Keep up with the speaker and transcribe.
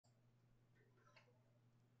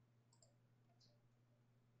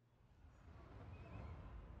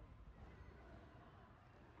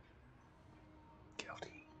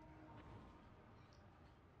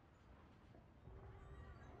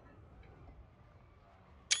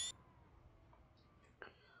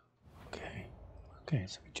Okay,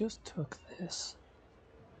 so we just took this.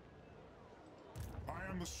 I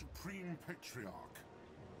am the Supreme Patriarch.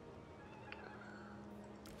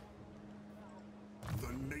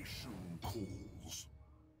 The nation calls.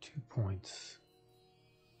 2 points.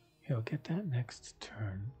 He'll get that next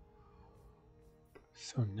turn.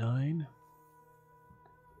 So 9.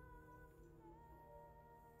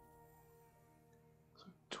 So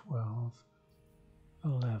 12,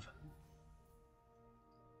 11,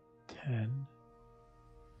 10,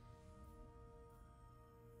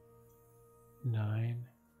 9,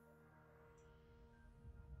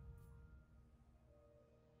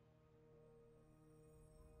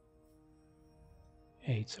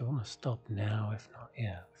 8. So I want to stop now. If not,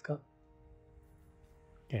 yeah, we've got.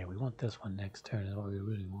 Okay, we want this one next turn. Is what we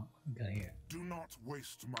really want. What we got here? Do not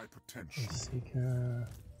waste my potential. Seeker.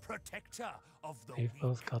 Protector of the They've weak.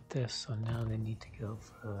 both got this, so now they need to go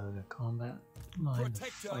for the combat line,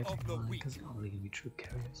 Protector the fighting of the line, weak. because they're not really going to be troop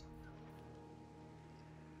carriers.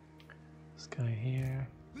 This guy here.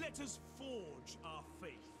 Let us forge our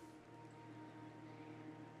faith.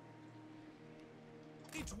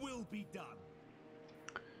 It will be done.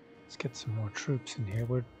 Let's get some more troops in here.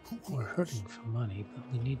 We're hurting for money, but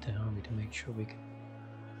we need the army to make sure we can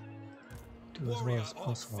do as well as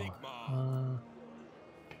possible.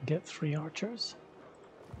 Can get 3 archers.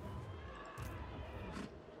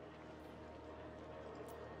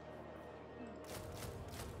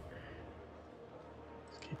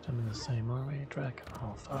 Let's keep them in the same army.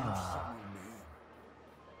 Drakenhof.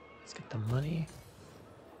 Let's get the money.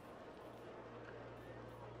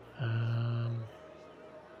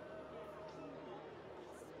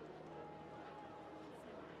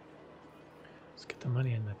 Let's get the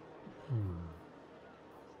money in the.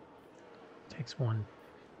 Takes 1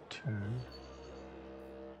 turn.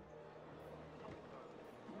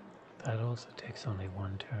 That also takes only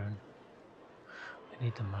 1 turn. I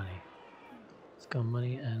need the money. Let's go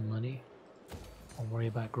money and money. I'll worry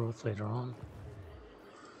about growth later on.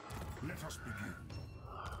 Let us begin.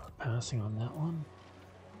 Passing on that one.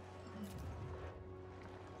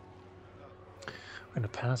 We're going to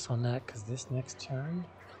pass on that because this next turn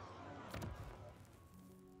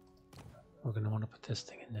we're going to want to put this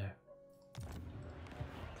thing in there.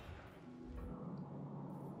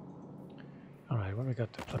 Alright, what do we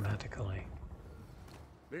got diplomatically?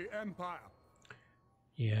 The Empire.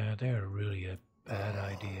 Yeah, they're really a bad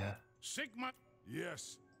idea. Sigma.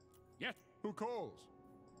 Yes. Yes. Who calls?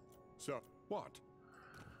 So, what?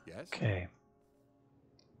 Yes? Okay.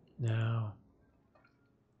 Now,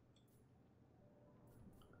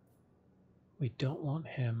 we don't want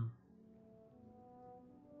him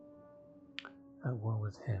at war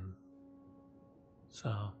with him.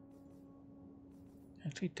 So,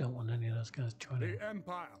 actually don't want any of those guys joining. The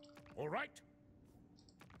Empire. All right.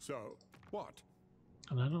 So, what?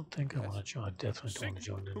 And I don't think I want to join. I definitely don't want to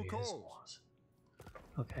join any of his calls? wars.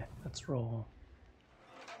 Okay, let's roll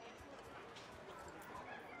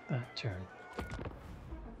that turn.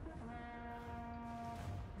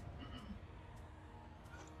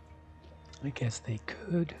 I guess they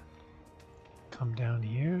could come down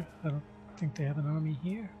here. I don't think they have an army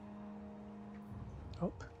here.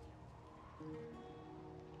 Oh.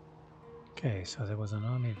 Okay, so there was an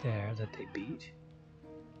army there that they beat.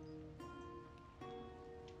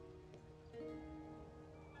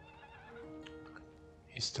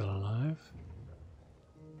 He's still alive.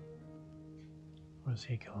 Where's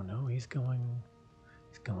he going? No, he's going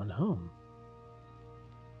home.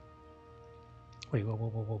 Wait,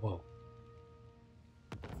 whoa.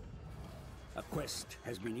 A quest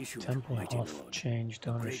has been issued. Temple Mighty off Lord. changed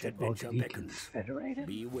Great ownership. Oh, adventure did he beckons. confederate it?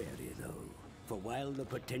 Be wary though, for while the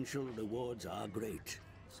potential rewards are great.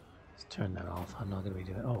 Let's turn that off. I'm not going to be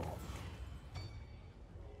doing. Oh.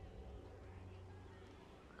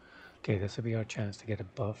 Okay, this will be our chance to get a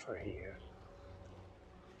buffer here.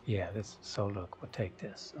 Yeah, this. So look, we'll take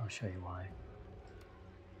this. I'll show you why.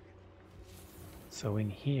 So in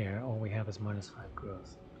here, all we have is -5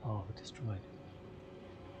 growth. Oh, we destroyed.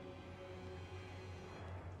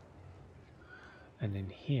 And in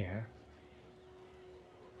here,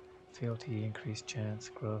 fealty, increased chance,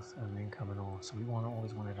 growth, and income and all. So we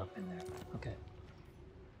always want it up in there. Okay.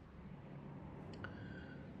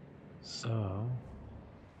 So,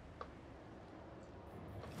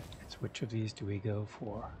 it's which of these do we go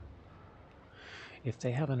for? If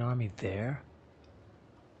they have an army there,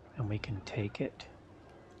 and we can take it,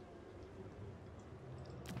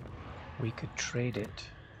 we could trade it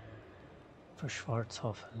for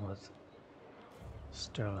Schwarzhofen with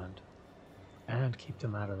Stirland and keep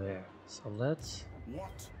them out of there. So let's.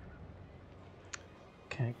 What?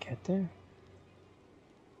 Can't get there.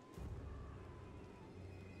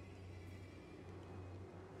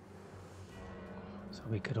 So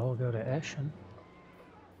we could all go to Eschen.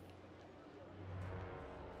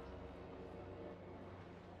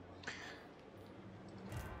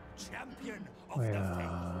 Champion of the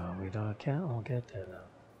faith. We can't all get there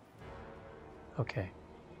though. Okay.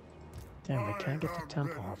 Damn, we can't get to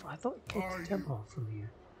Templehof. I thought you get to Templehof from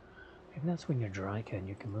here. Maybe that's when you're Dryka and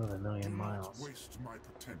you can move 1,000,000 miles. Waste my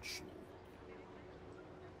potential.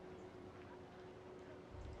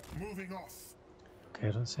 Moving off. Okay,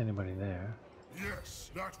 I don't see anybody there.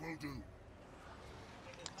 Yes, that will do.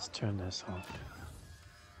 Let's turn this off.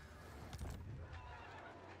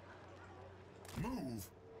 Move.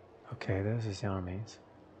 Okay, there's his armies.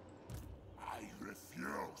 I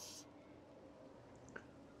refuse.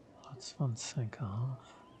 Let's one sink off.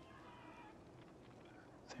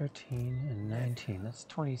 13 and 19. That's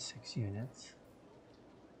 26 units.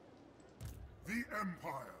 The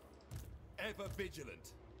Empire. Ever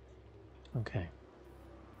vigilant. Okay.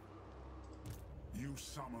 You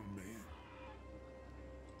summon me.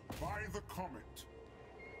 By the comet.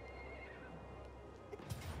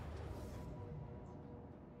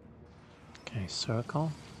 Okay,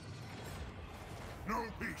 circle. No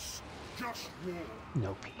peace, just war.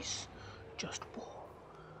 No peace, just war.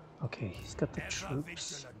 Okay, he's got the Ever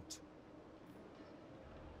troops. vigilant.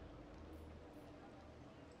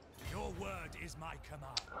 Your word is my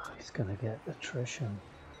command. Oh, he's gonna get attrition.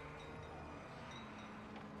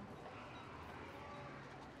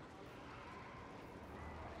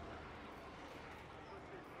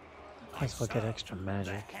 Might as well get extra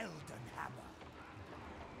magic. The Helden Hammer.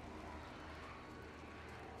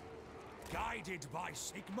 Guided by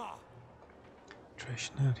Sigma.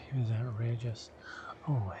 Attrition out here is outrageous.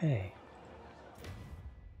 Oh, hey.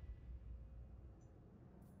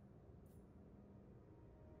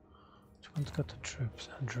 Which one's got the troops?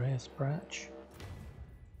 Andreas Brach?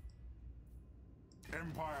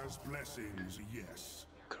 Empire's blessings, yes.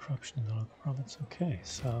 Corruption in the local province. Okay,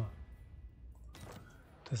 so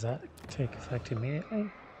does that take effect immediately?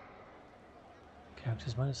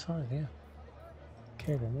 Captures -5, yeah.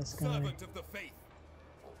 Okay, then this guy. Servant of the faith.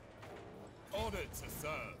 Honored to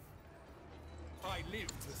serve. I live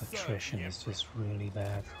to serve. Attrition the is Emperor. just really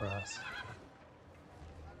bad for us.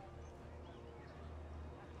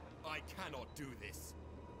 I cannot do this.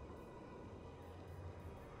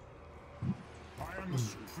 I am the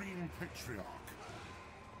Supreme Patriarch.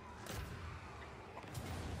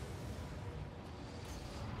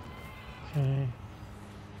 Okay.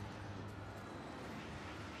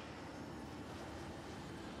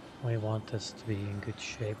 We want this to be in good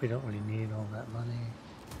shape. We don't really need all that money.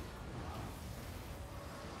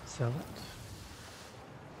 Sell it.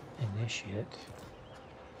 Initiate.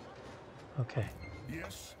 Okay.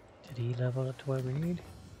 Yes, Did he level it to where we need?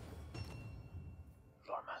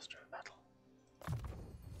 Lore Master of Metal.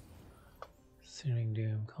 Searing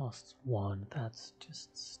Doom costs 1. That's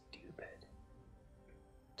just stupid.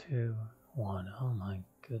 2, 1. Oh my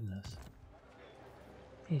goodness.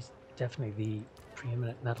 He's definitely the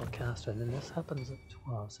preeminent metal caster, and then this happens at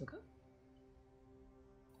 12, so got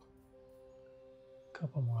a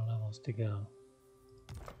couple more levels to go.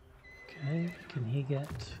 Okay, can he get...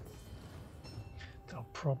 They'll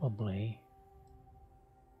probably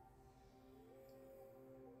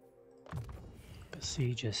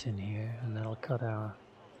besiege us in here, and that'll cut our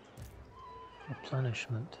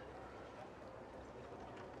replenishment.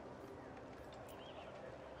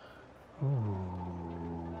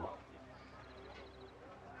 Ooh.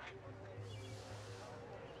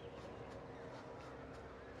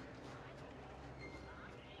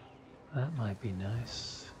 That might be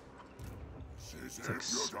nice. It's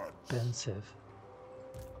expensive.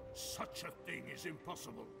 such a thing is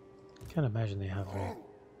impossible. Can't imagine they have very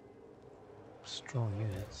strong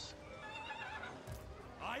units.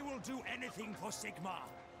 I will do anything for Sigma.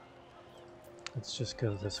 Let's just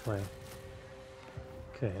go this way.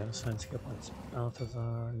 Okay, unassigned skill points.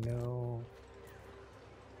 Balthasar, no.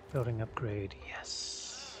 Building upgrade,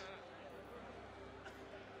 yes.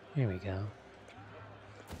 Here we go.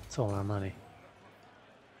 It's all our money.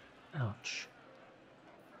 Ouch.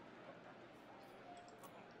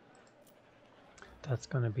 That's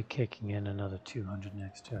going to be kicking in another 200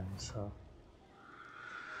 next turn, so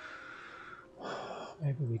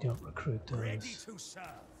maybe we don't recruit Ready those. to serve.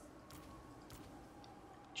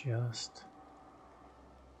 Just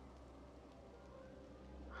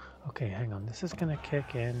okay, hang on. This is going to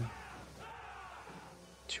kick in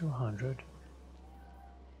 200,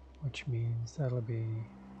 which means that'll be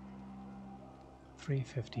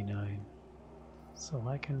 359. So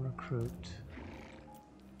I can recruit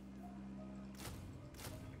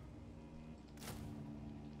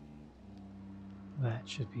that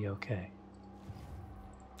should be okay.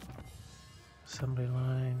 assembly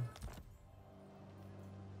line.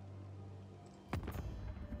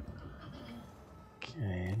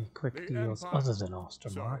 Okay, any quick The deals Empire. other than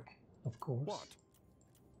Ostermark, of course.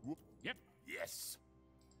 What? Yep. Yes.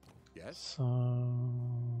 Yes. So,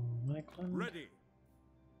 Lakeland. Ready.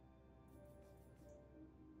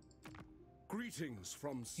 Greetings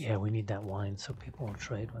from. Yeah, we need that wine so people will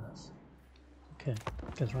trade with us. Okay,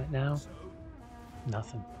 because right now,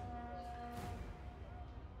 nothing.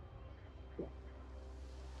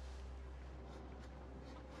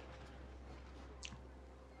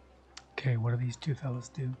 Okay, what do these two fellas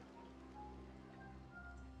do?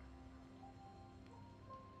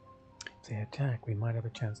 If they attack, we might have a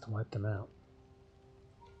chance to wipe them out.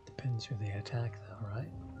 Depends who they attack, though,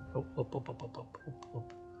 right? Oh, up, up, up, up, up, up,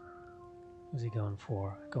 up. Who's he going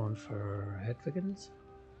for? Going for Hedvigans?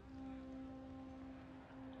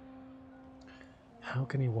 How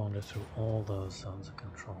can he wander through all those zones of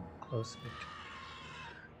control? Close victory.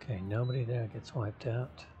 Okay, nobody there gets wiped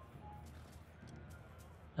out.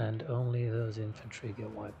 And only those infantry get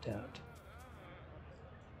wiped out.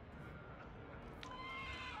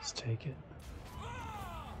 Let's take it.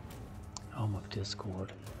 Home of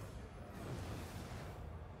Discord.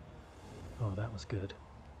 Oh, that was good.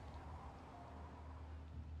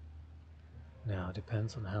 Now, it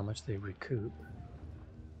depends on how much they recoup.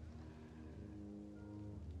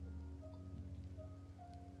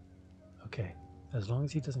 Okay, as long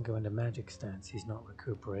as he doesn't go into magic stance, he's not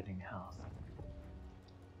recuperating health.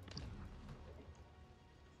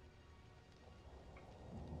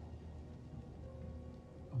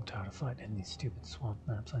 I'm tired of fighting in these stupid swamp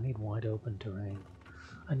maps. I need wide open terrain.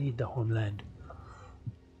 I need the homeland.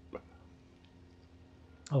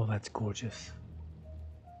 Oh, that's gorgeous.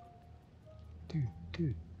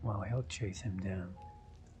 Dude. Wow, he'll chase him down.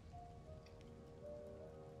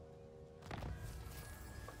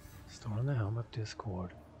 Storm the Helm of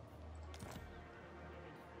Discord.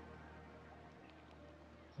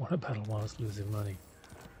 What a battle whilst losing money.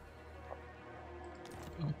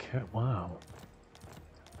 Okay, wow.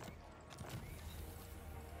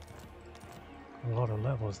 A lot of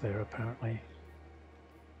levels there, apparently.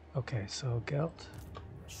 Okay, so Gelt's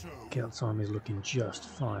army is looking just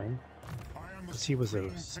fine. Because he was a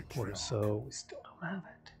supporter, so we still don't have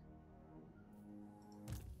it.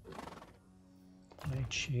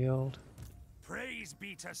 Blade shield. Praise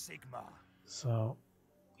be to Sigma. So,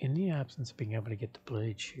 in the absence of being able to get the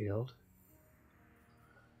blade shield,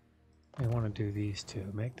 we want to do these two.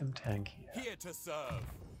 Make them tanky. Here to serve.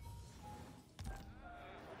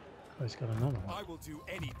 Oh, he's got another one. I will do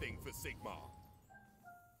anything for Sigma.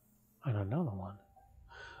 And another one.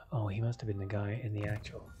 Oh, he must have been the guy in the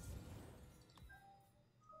actual.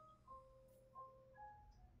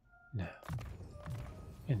 No.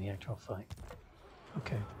 In the actual fight.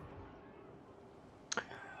 Okay.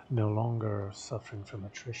 No longer suffering from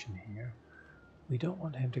attrition here. We don't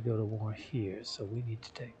want him to go to war here, so we need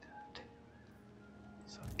to take that.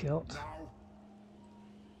 So Gelt. Now.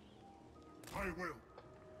 I will.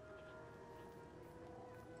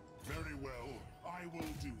 Very well. I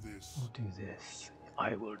will do this. We'll do this.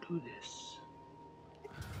 I will do this.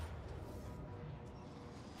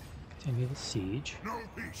 Continue the siege. No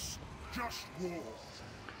peace, just war.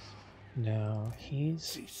 Now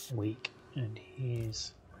he's weak and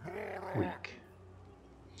he's weak.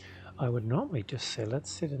 I would normally just say let's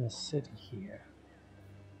sit in a city here.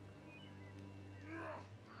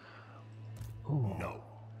 Ooh, No.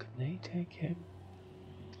 Could they take him?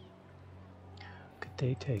 Could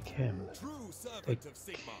they take him? True servant of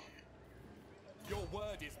Sigma. Your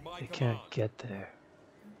word is my They command. can't get there.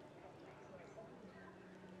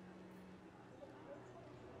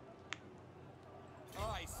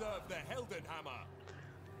 I serve the Heldenhammer.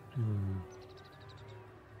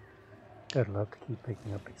 I'd love to keep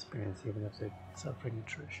picking up experience even if they're suffering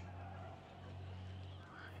attrition.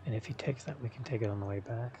 And if he takes that, we can take it on the way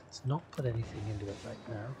back. Let's not put anything into it right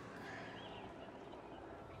now.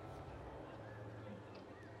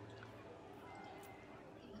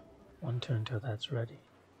 One turn till that's ready.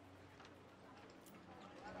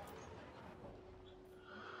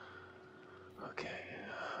 Okay.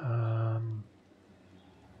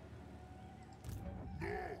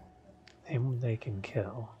 Him they can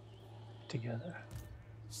kill together.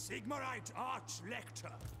 Sigmarite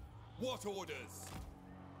Arch-Lector. What orders?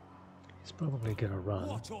 He's probably gonna run.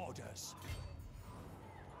 What orders?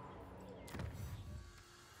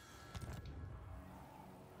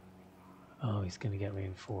 Oh, he's gonna get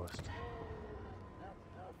reinforced.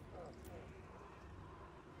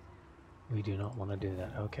 We do not want to do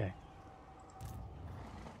that. Okay.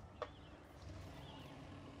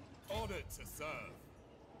 Honored to serve.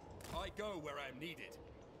 I go where I'm needed.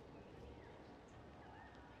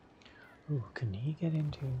 Ooh, can he get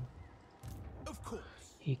into... Of course.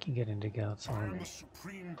 He can get into Gelt's I am army. the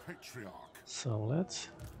Supreme Patriarch. So let's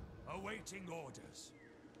Awaiting orders.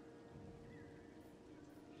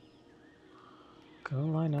 go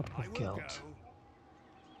line up I with will Gelt. go.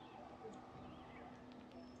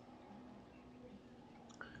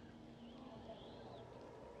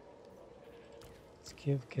 Let's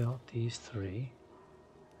give Gelt these 3.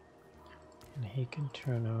 And he can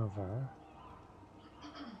turn over...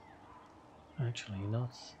 Actually,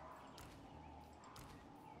 not...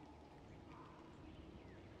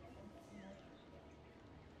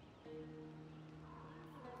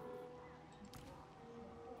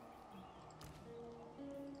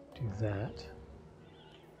 Do that.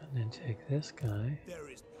 And then take this guy. There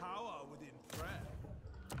is power within prayer.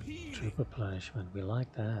 Healing. Troop replenishment. We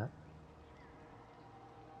like that.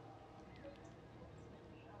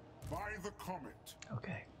 By the comet.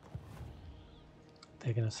 Okay.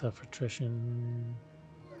 They're gonna suffer attrition.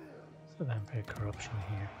 So vampire corruption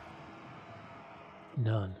here.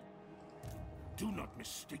 None. Do not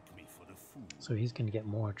mistake me for the fool. So he's gonna get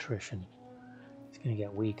more attrition. He's gonna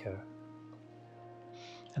get weaker.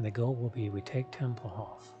 And the goal will be we take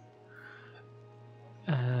Tempelhof.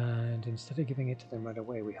 And instead of giving it to them right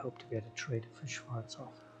away, we hope to be able to trade it for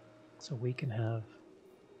Schwarzhof. So we can have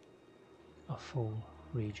a full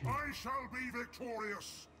region. I shall be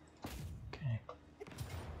victorious. Okay.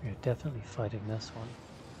 We're definitely fighting this one.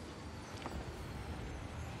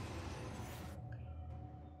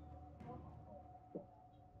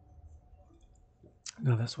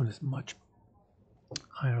 Now this one is much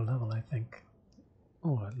higher level, I think.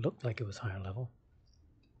 Oh, it looked like it was higher level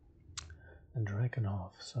than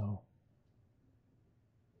Drakenhof, so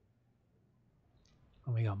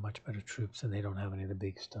and we got much better troops, and they don't have any of the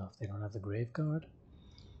big stuff. They don't have the Grave Guard.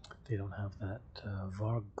 They don't have that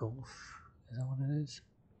Vargulf. Is that what it is?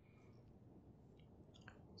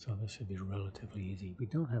 So this should be relatively easy. We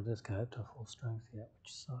don't have this guy up to full strength yet,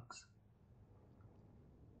 which sucks.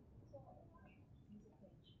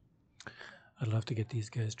 I'd love to get these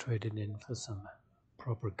guys traded in for some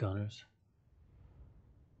proper gunners.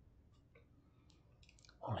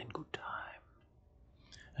 All in good time.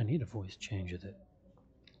 I need a voice changer that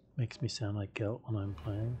makes me sound like Gelt when I'm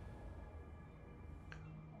playing.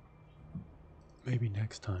 Maybe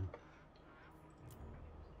next time.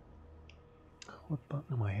 What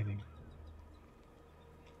button am I hitting?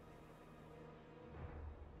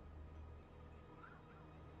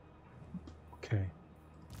 Okay.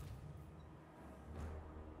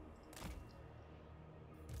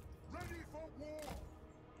 Ready for war.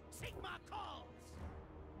 Sigma calls.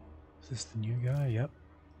 Is this the new guy? Yep.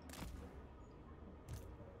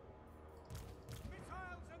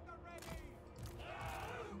 Missiles at the ready.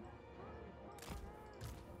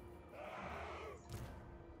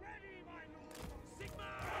 Ready, my lord. Sigma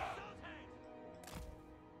exalted.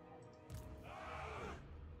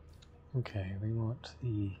 Okay, we want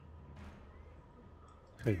the...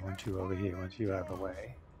 We want you over here, want you out of the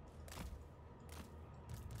way.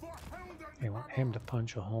 For Helden We want him to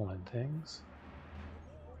punch a hole in things.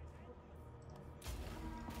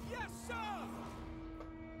 Yes, sir.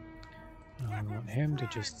 And we want him to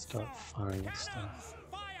just start firing at stuff.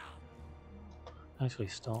 Fire. Actually,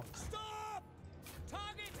 stop. Stop.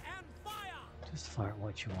 Target and fire. Just fire at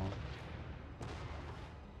what you want.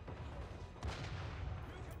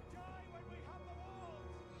 You can die when we have the walls.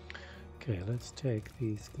 Okay, let's take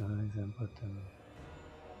these guys and put them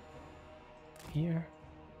here.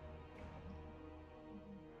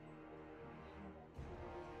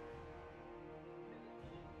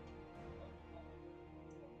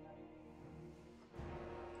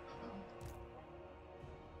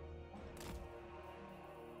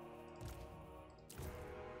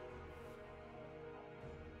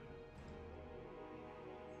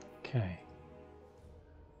 Okay.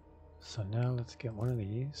 So now let's get one of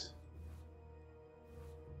these.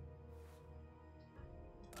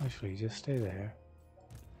 Actually, just stay there.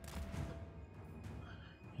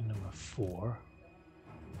 And number 4.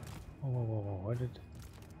 Whoa, whoa, whoa, whoa, what did...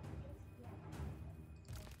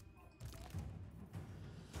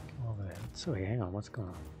 Come over there. So wait, hang on, what's going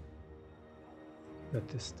on? Got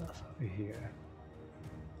this stuff over here.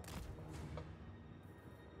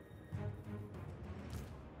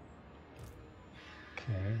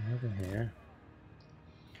 Okay, over here.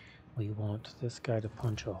 We want this guy to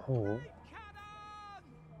punch a hole.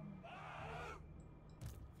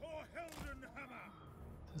 For Heldenhammer.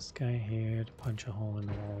 This guy here to punch a hole in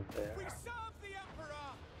the wall there. We serve the Emperor.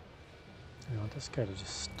 I want this guy to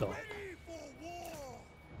just stop. Ready for war.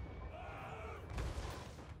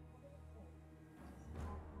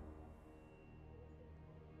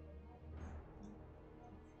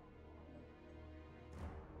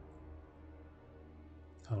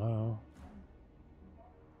 Hello?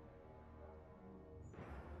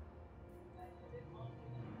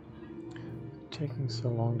 Taking so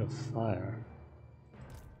long to fire.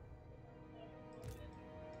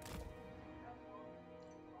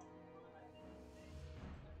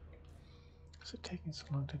 Is it taking so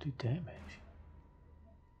long to do damage?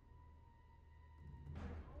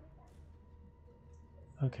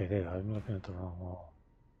 Okay, there, I'm looking at the wrong wall.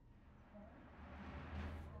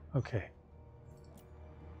 Okay.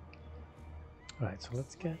 Alright, so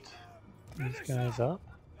let's get these guys up.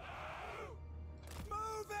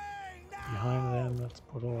 Behind them, let's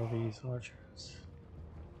put all these archers.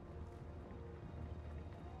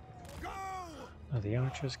 Now the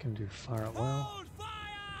archers can do fire at will.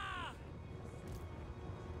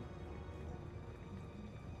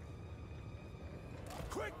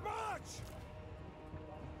 Quick march!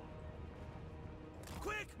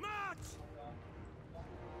 Quick march!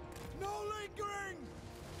 No lingering!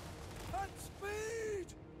 At speed!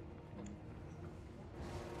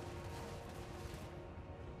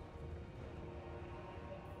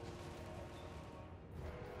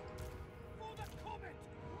 For the comet!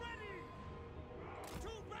 Ready! To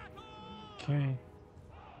battle! Okay.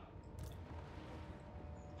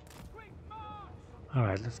 Quick march!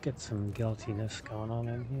 Alright, let's get some guiltiness going on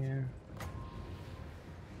in here.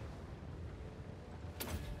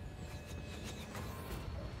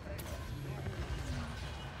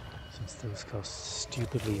 Since those cost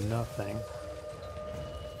stupidly nothing.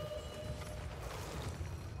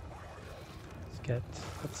 Let's get...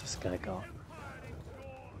 what's this guy got?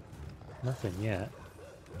 Nothing yet.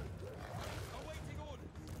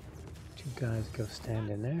 Two guys go stand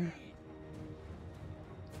in there.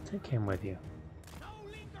 Take him with you.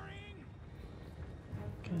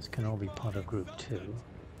 Guys can all be part of group 2. Awaiting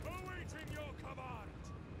your command!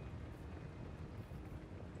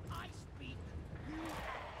 I speak.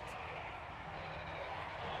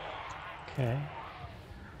 Okay.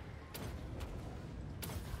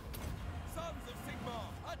 Sons of Sigmar,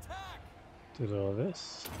 attack! Do all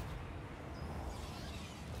this.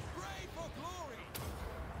 Pray for glory!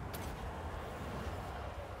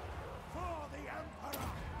 For the Emperor!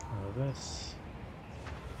 All this.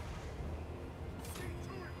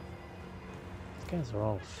 These guys are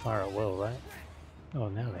all fire at will, right? Oh,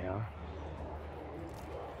 now they are.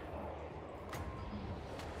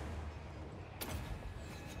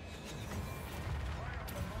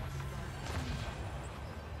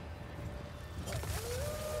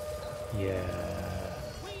 Yeah.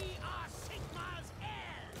 We are Sigmar's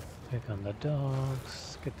heirs! Pick on the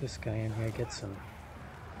dogs. Get this guy in here, get some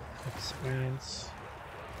experience.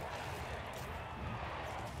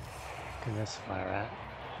 Can this fire at?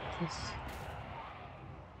 This.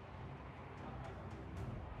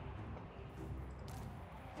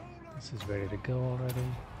 This is ready to go already.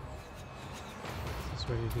 This is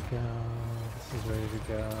ready to go. This is ready to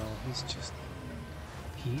go. He's just...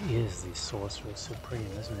 he is the Sorcerer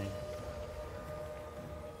Supreme, isn't he?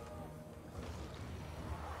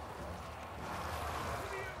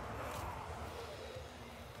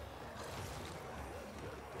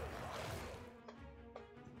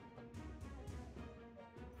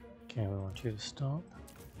 Okay, we want you to stop.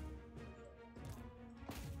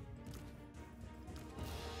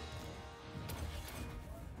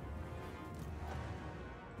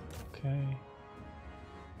 Okay.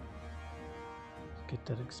 Let's get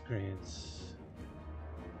that experience.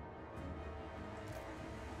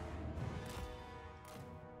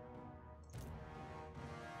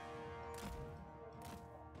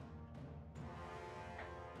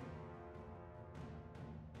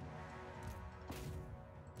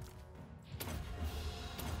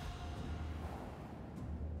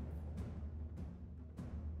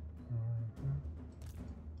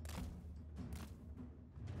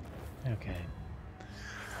 Okay.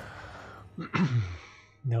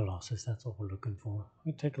 No losses, that's all we're looking for.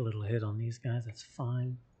 We take a little hit on these guys, that's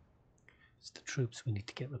fine. It's the troops we need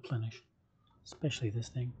to get replenished. Especially this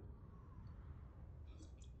thing.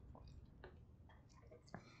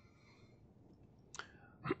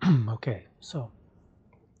 Okay, so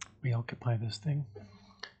we occupy this thing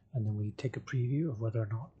and then we take a preview of whether or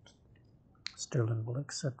not Sterling will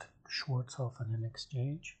accept Schwarzhofen in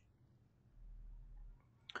exchange,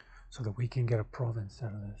 so that we can get a province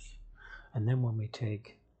out of this. And then when we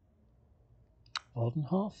take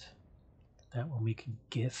Oldenhof, that one we can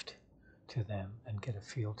gift to them and get a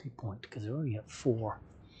fealty point, because they're already at 4.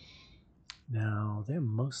 Now, they're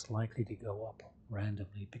most likely to go up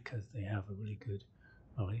randomly because they have a really good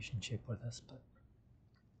relationship with us, but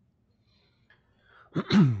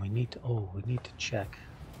we need to check.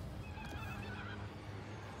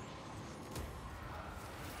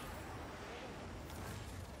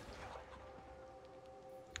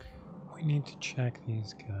 We need to check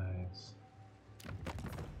these guys.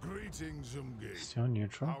 Greetings, Umgi. Still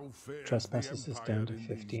neutral. How fares Trespass the is down to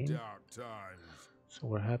Empire in 15. these dark times? So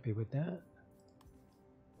we're happy with that.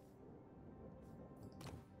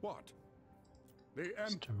 What? The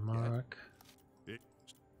Mr. Empire. Mark.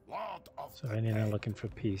 Lord of So the any are Dead. looking for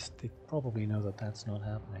peace. They probably know that that's not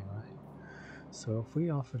happening, right? So if we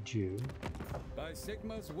offered you By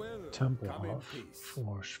Sigma's will, come in Tempelhof peace.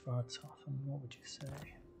 for Schwarzhofen, what would you say?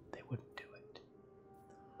 They wouldn't do it.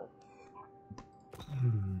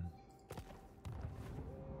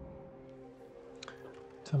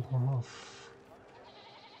 Tempelhof.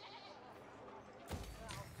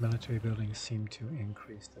 Military buildings seem to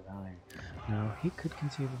increase the value. Now, he could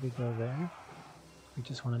conceivably go there. We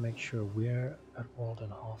just want to make sure we're at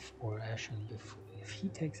Waldenhof or Eschen before. If he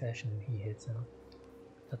takes Eschen and he hits him,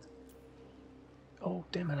 that's... Oh,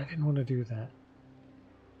 damn it, I didn't want to do that.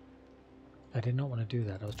 I did not want to do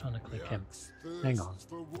that. I was trying to click him. Hang on.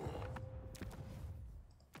 For war.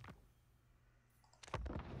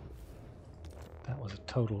 That was a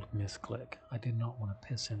total misclick. I did not want to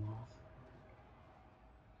piss him off.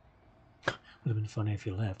 Would have been funny if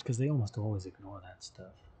he left, because they almost always ignore that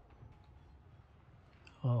stuff.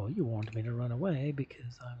 Oh, you want me to run away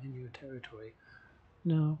because I'm in your territory.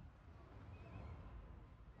 No.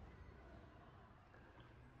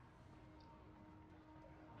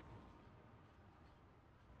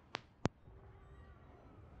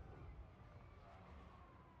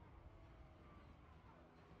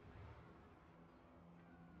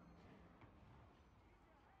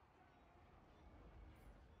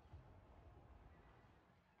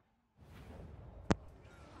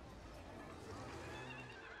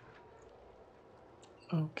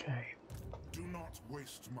 Okay. Do not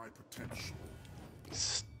waste my potential.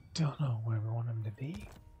 Still know where we want him to be.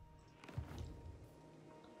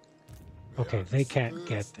 Okay, they can't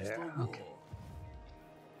get there. Okay.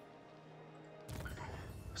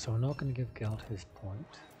 So we're not going to give Gelt his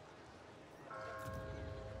point.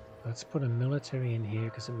 Let's put a military in here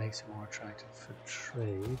because it makes it more attractive for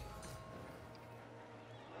trade.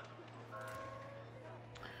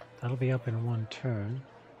 That'll be up in one turn.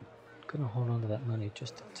 Gonna hold on to that money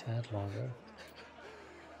just a tad longer.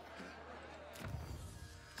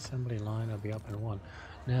 Assembly line will be up in one.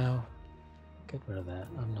 Now, get rid of that.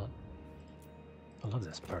 I'm not. I love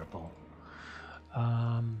this purple.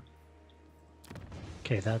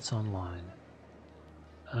 Okay, that's online.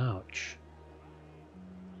 Ouch.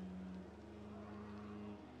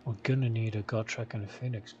 We're gonna need a Gotrek and a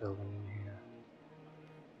Phoenix building in here.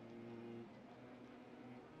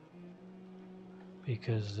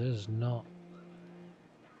 Because there's not...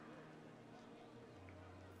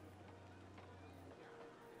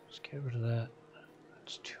 Let's get rid of that.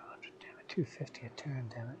 That's 200, damn it. 250 a turn,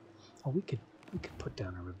 damn it. Oh, we could put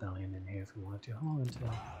down a rebellion in here if we wanted to. How long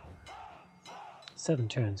until? 7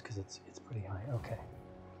 turns, because it's pretty high. Okay.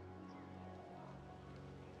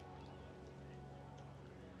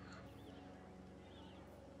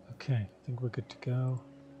 Okay, I think we're good to go.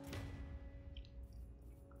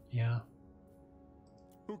 Yeah.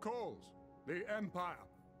 Who calls? The Empire.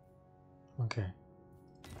 Okay.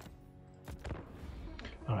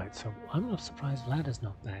 Alright, so I'm not surprised Vlad is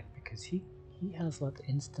not back because he has that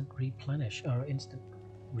instant replenish or instant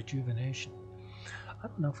rejuvenation. I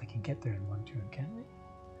don't know if we can get there in one turn, can we?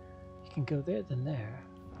 You can go there, then there.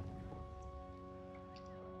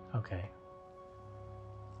 Okay.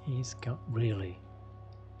 He's got really?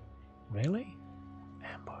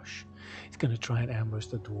 Ambush. He's gonna try and ambush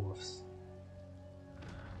the dwarfs.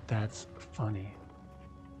 That's funny.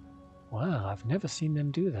 Wow, I've never seen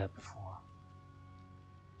them do that before.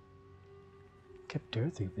 Kept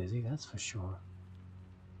Dorothy busy, that's for sure.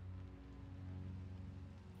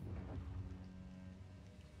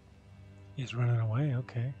 He's running away,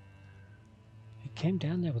 okay. He came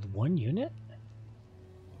down there with 1 unit?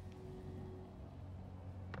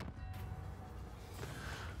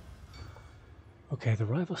 Okay, the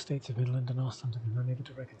rival states of Midland and Ostland have been unable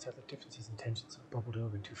to reconcile the differences and tensions have bubbled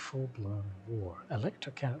over into full-blown war.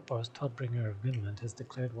 Elector Count Boris Todbringer of Midland has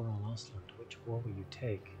declared war on Ostland. Which war will you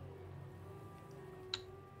take?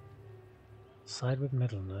 Side with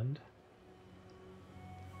Midland.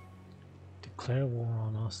 Declare war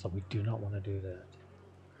on Ostland. We do not want to do that.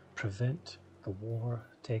 Prevent the war.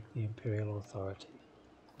 Take the Imperial authority.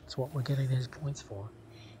 That's what we're getting these points for.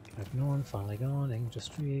 Ignore, finally gone.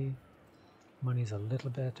 Industry. Money's a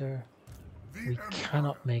little better. We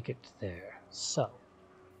cannot make it there. So.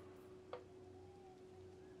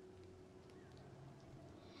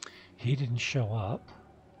 He didn't show up.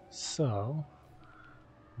 So.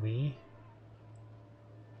 We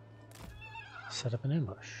set up an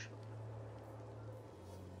ambush.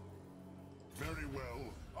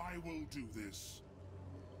 I will do this.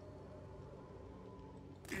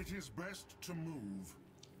 It is best to move.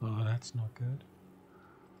 Oh, that's not good.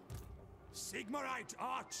 Sigmarite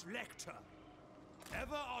Arch-Lector.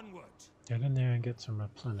 Ever onward. Get in there and get some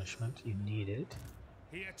replenishment. You need it.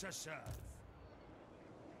 Here to serve.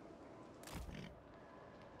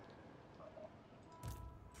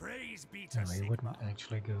 Praise be to No, he Sigmar. wouldn't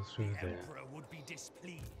actually go through The there. Emperor would be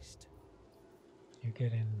displeased. You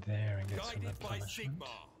get in there and get some Guided by replenishment.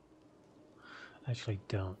 Sigmar. Actually,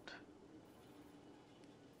 don't.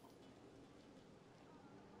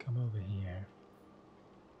 Come over here.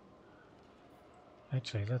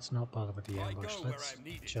 Actually, let's not bother with the I ambush. go where Let's I'm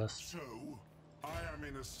needed. just So, I am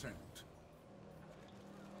in ascent.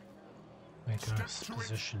 make our Step to it.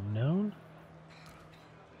 position known.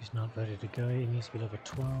 He's not ready to go. He needs to be level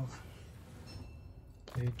 12.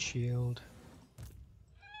 Blade shield.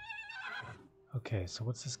 Okay, so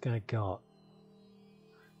what's this guy got?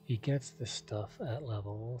 He gets this stuff at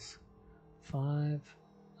levels 5,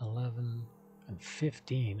 11, and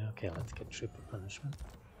 15. Okay, let's get troop replenishment.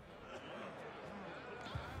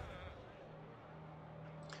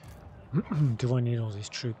 Do I need all these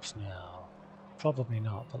troops now? Probably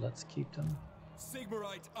not, but let's keep them.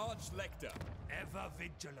 Sigmarite Arch-Lector. Ever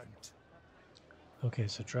vigilant. Okay,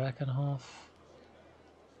 so Drakenhof.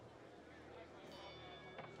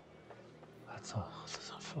 That's a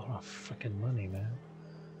lot of freaking money, man.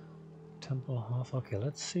 Templehof. Okay,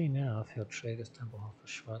 let's see now if he'll trade his Templehof for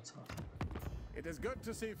Schwarzhof. It is good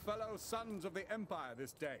to see fellow sons of the Empire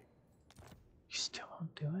this day. You still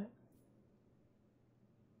won't do it?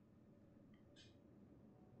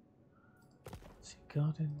 What's he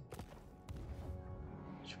got in?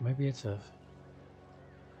 Maybe it's a...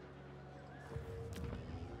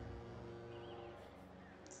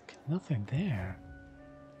 Nothing there.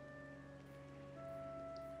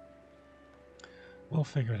 We'll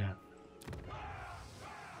figure it out.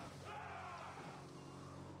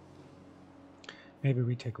 Maybe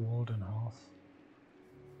we take Waldenhof,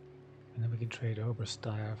 and then we can trade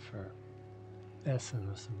Obersteyr for Essen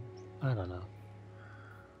or some... I don't know.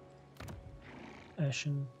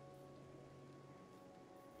 Eschen.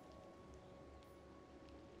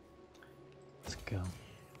 Let's go.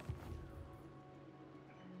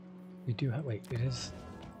 We do have... Wait, it is...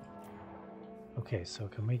 Okay, so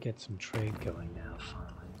can we get some trade going now,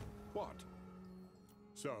 finally? What?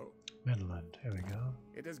 So, Midland, here we go.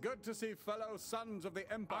 it is good to see fellow sons of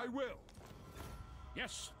the Empire. I will.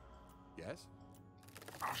 Yes. Yes?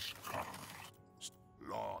 Ashkar,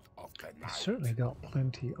 Lord of the He's Night. certainly got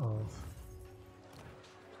plenty of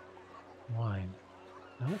wine.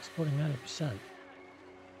 Now exporting 90%.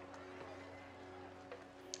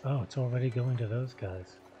 Oh, it's already going to those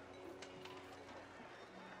guys.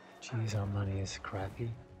 Jeez, our money is crappy.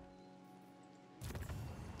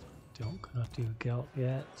 Cannot do Gelt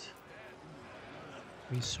yet.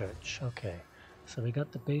 Research, okay. So we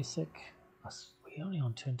got the basic. We only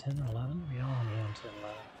on 10, 10, or 11? We are only on 10,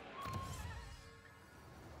 11.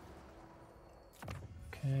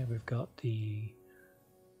 Okay, we've got the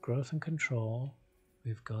growth and control.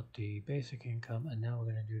 We've got the basic income, and now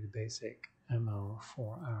we're going to do the basic ammo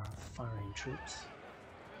for our firing troops.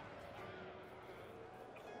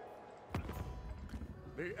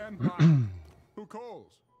 The Empire. Who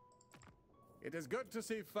calls? It is good to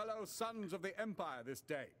see fellow sons of the Empire this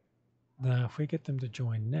day. Now, if we get them to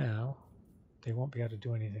join now, they won't be able to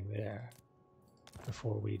do anything there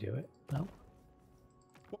before we do it. No?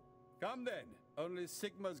 Come then. Only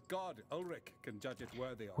Sigma's god, Ulrich, can judge it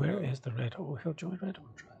worthy or Where no. is the Red? Oh, he'll join Red Horn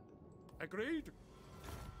tribe. Agreed?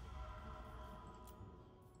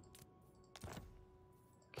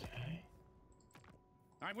 Okay.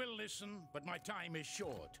 I will listen, but my time is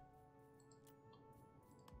short.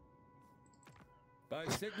 By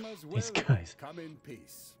Sigma's will, These guys. come in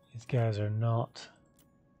peace. These guys are not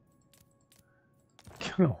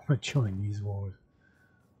gonna want to join these wars.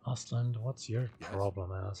 Ostland, what's your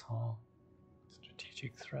problem, asshole?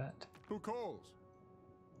 Strategic threat. Who calls?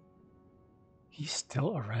 He's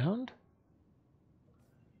still around?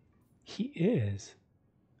 He is.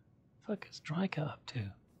 Fuck is Drika up to?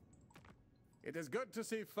 It is good to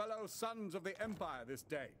see fellow sons of the Empire this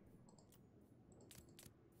day.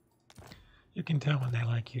 You can tell when they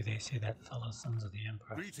like you, they say that fellow sons of the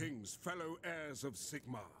Empire. Greetings, fellow heirs of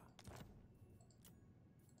Sigmar.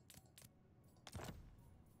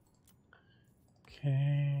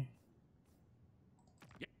 Okay.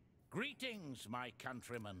 Greetings, my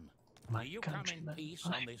countrymen. My May you come in countrymen. peace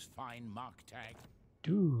Aye. on this fine mark tag.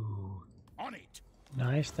 Dude. On it.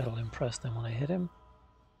 Nice, that'll impress them when I hit him.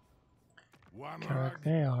 One Correct,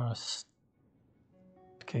 they are...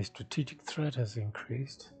 Okay, strategic threat has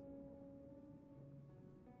increased.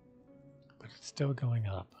 But it's still going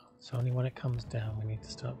up. So only when it comes down we need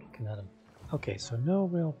to start looking at them. Okay, so no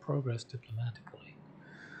real progress diplomatically.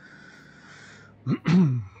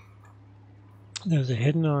 There's a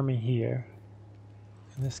hidden army here.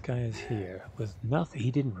 And this guy is here with nothing.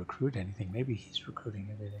 He didn't recruit anything. Maybe he's recruiting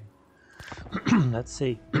everything. Let's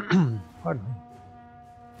see. Pardon me.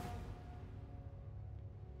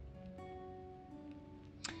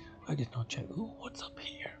 I did not check. Ooh, what's up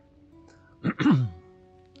here?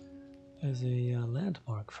 There's a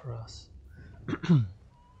landmark for us.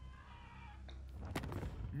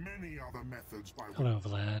 Many other methods by Hello,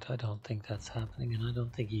 Vlad. I don't think that's happening, and I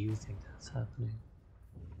don't think you think that's happening.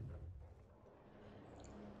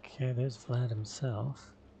 Okay, there's Vlad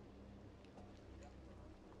himself.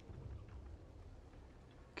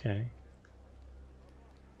 Okay.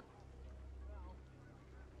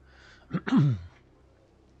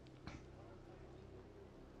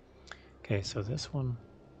 Okay, so this one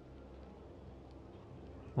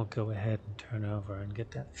we'll go ahead and turn over and get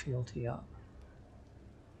that fealty up.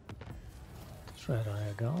 This red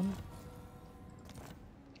eye gone.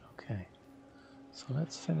 Okay, so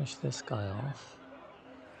let's finish this guy off.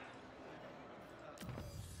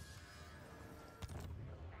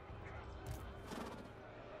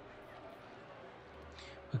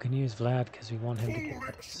 We can use Vlad because we want him to get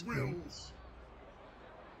that experience.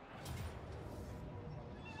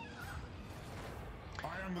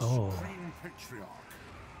 Oh,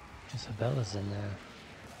 Isabella's in there.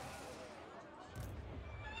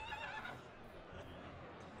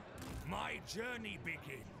 My journey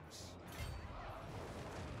begins.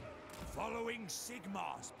 Following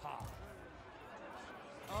Sigmar's path.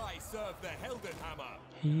 I serve the Heldenhammer.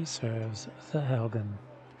 He serves the Helgen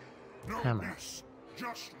Hammer. peace,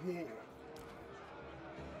 just war.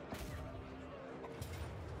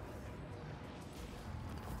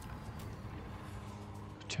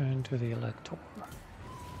 Return to the Elector.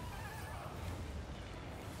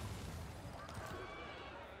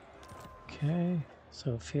 Okay,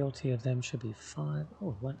 so fealty of them should be 5. Oh,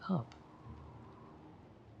 it went up.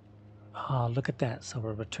 Ah, look at that. So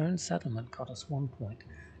a return settlement got us 1 point,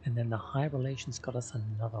 and then the high relations got us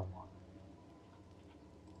another 1.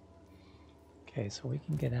 Okay, so we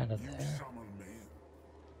can get out of there.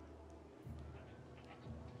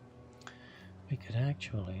 We could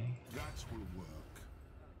actually... That will work.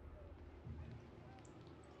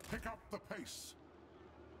 Pick up the pace.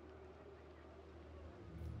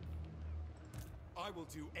 I will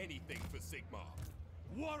do anything for Sigmar.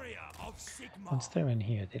 Warrior of Sigmar. Once they're in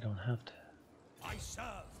here, they don't have to. I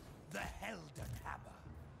serve the Heldenhammer.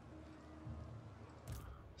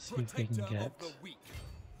 See if we can get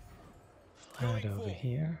Vlad over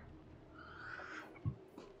here.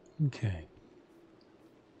 Okay.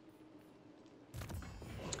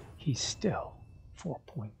 He's still 4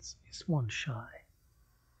 points. He's 1 shy.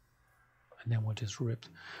 And then we'll just rip.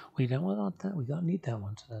 We don't want that. We don't need that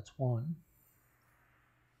one. So that's 1,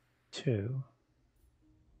 2.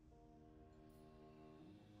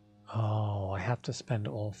 Oh, I have to spend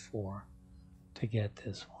all 4 to get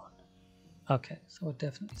this one. Okay, so we're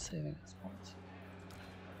definitely saving us points.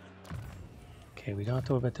 Okay, we don't have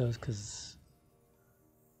to worry about those because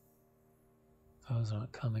those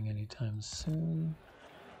aren't coming anytime soon.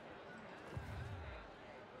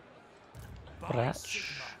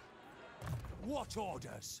 Bratch. What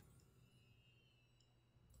orders?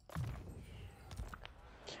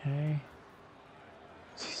 Okay.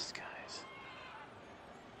 These guys.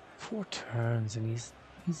 4 turns and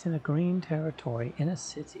he's in a green territory in a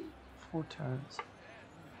city. 4 turns.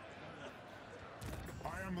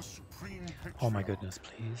 I am the supreme Oh my goodness,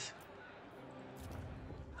 please.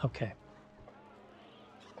 Okay.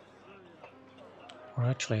 We're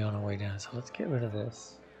actually on our way down, so let's get rid of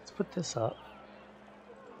this. Let's put this up.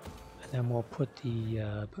 And then we'll put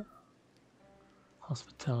the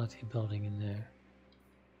hospitality building in there.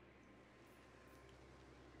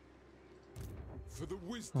 For the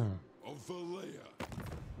wisdom of Valea.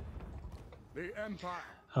 The Empire.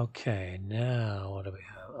 Okay, now what do we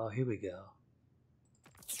have? Oh, here we go.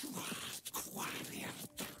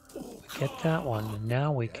 We get that one, and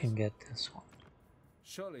now we can get this one.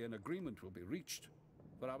 Surely an agreement will be reached.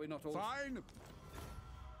 But are we not all... Fine.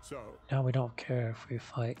 So, Now we don't care if we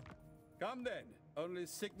fight. Come then. Only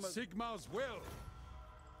Sigmar's will.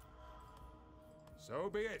 So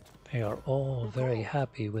be it. They are all very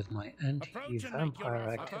happy with my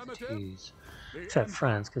anti-vampire activities. Except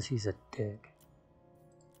Franz, because he's a dick.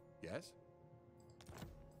 Yes?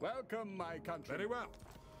 Welcome, my country. Very well.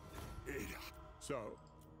 So,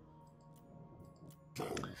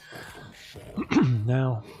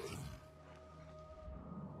 Now,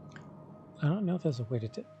 I don't know if there's a way to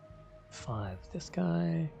 5. This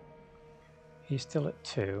guy, he's still at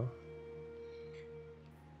 2.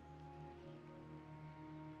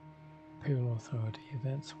 Imperial Authority,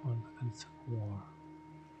 events 1, events of war.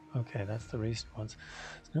 Okay, that's the recent ones.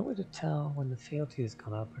 There's no way to tell when the fealty has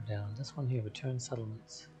gone up or down. This one here, return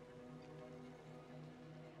settlements.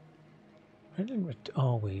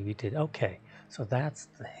 Oh, we did. Okay, so that's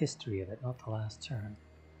the history of it, not the last turn.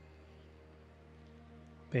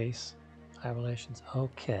 Base, high relations.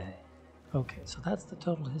 Okay. Okay, so that's the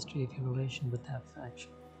total history of your relation with that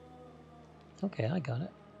faction. Okay, I got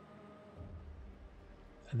it.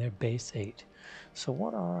 And they're base 8. So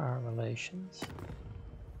what are our relations?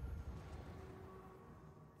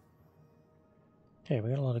 Okay, we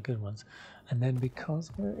got a lot of good ones. And then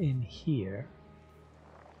because we're in here,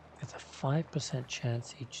 it's a 5%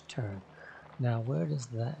 chance each turn. Now, where does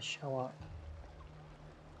that show up?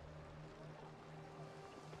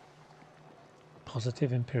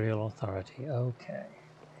 Positive Imperial Authority. Okay.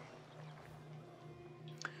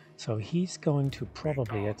 So he's going to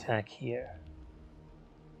probably attack here.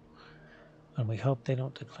 And we hope they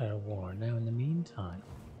don't declare war. Now, in the meantime,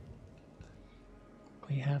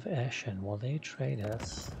 we have Eschen. Will they trade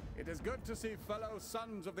us? It is good to see fellow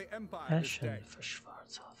sons of the Empire this day. Eschen for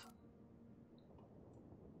Schwarzhof.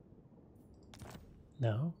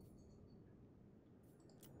 No?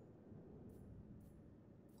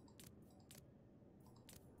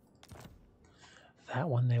 That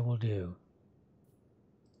one they will do.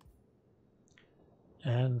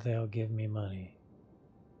 And they'll give me money.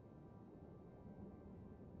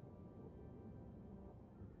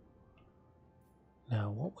 Now,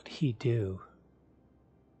 what would he do?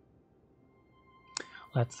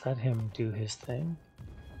 Let's let him do his thing.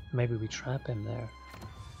 Maybe we trap him there.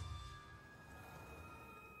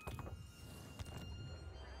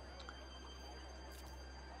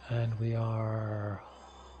 And we are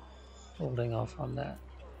holding off on that.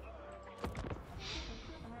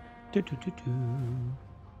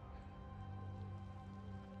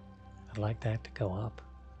 I'd like that to go up.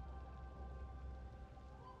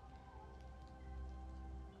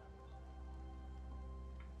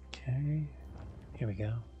 Okay, here we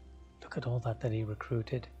go. Look at all that he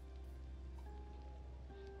recruited.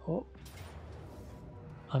 Oh,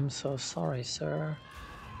 I'm so sorry, sir.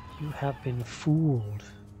 You have been fooled.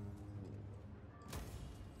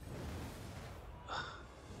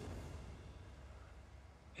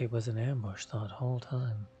 It was an ambush that whole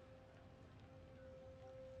time.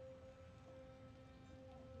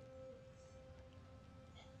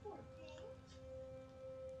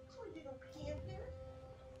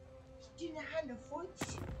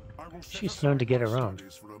 She's learned to get around.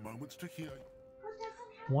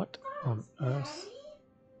 What on earth?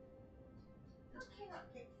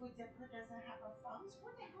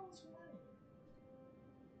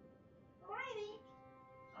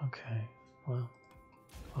 Okay, well,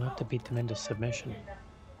 we'll have to beat them into submission.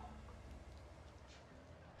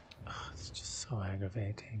 Oh, it's just so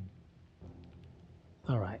aggravating.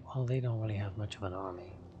 Alright, well, they don't really have much of an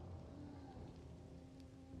army.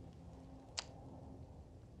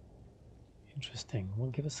 Interesting. Will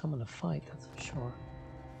give us someone to fight, that's for sure.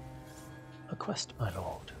 A quest, my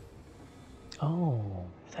lord. Oh,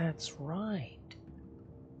 that's right.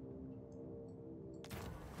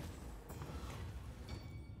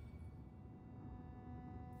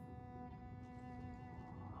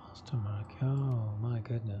 Oh my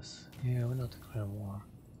goodness. Yeah, we're not declaring war.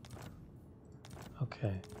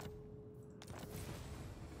 Okay.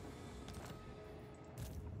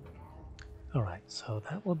 Alright, so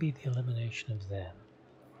that will be the elimination of them.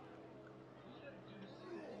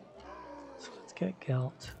 So let's get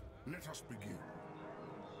Gelt. Let us begin.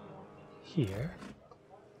 Here.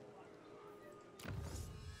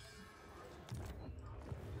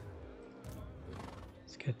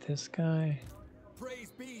 Let's get this guy.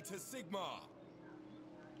 Praise be to Sigmar.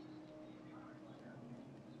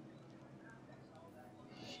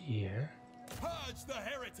 Here. Purge the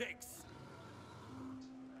heretics.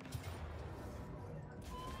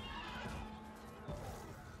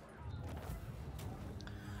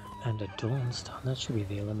 And a Dawnstone. That should be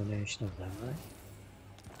the elimination of them, right?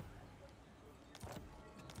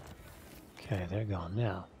 Okay, they're gone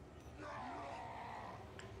now.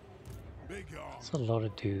 That's a lot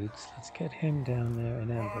of dudes. Let's get him down there in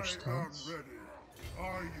ambush stance.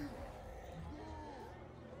 Are you?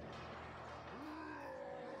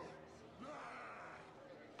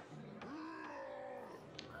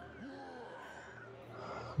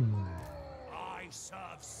 I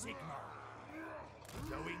serve Sigmar.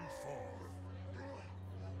 Going forth.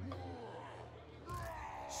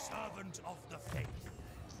 Servant of the faith.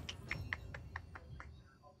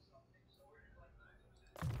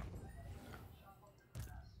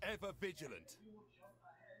 Ever vigilant.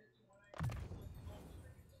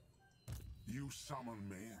 You summon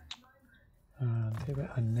me.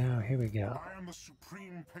 And now here we go. I am the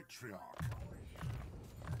Supreme Patriarch.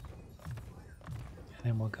 And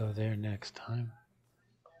then we'll go there next time.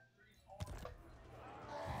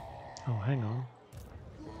 Oh, hang on.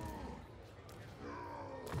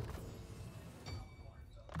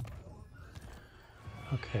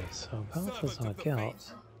 Okay, so Balthasar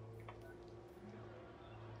Gelt.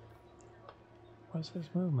 Where's his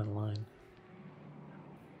movement line?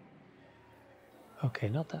 Okay,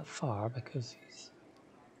 not that far because he's...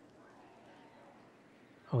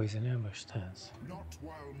 Oh, he's in ambush stance. Not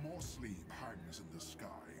while more sleep hangs in the sky.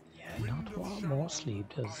 Yeah, not while more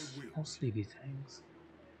sleep does more sleepy things.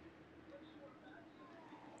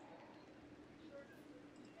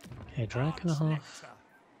 Okay, Drakenhof.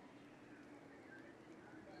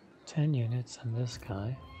 10 units and this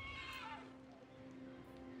guy.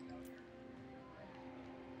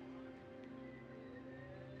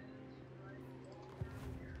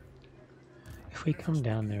 If we come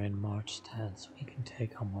down there in March stance, we can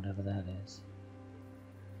take on whatever that is.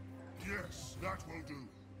 Yes, that will do.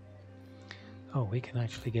 Oh, we can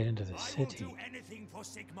actually get into the city. I will do anything for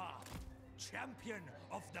Sigmar, champion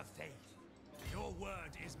of the faith. Your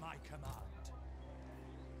word is my command.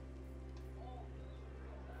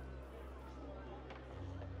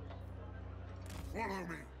 Follow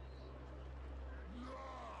me.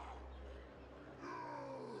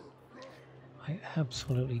 I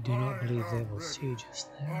absolutely do not believe they will siege us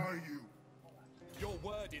there. Are you? Your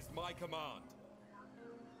word is my command.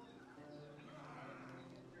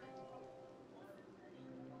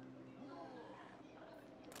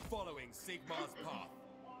 Following Sigmar's path.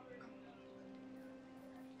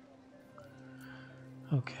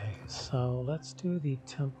 Okay, so let's do the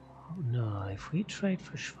temple. No, if we trade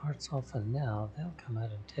for Schwarzhofen now, they'll come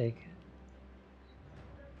out and take it.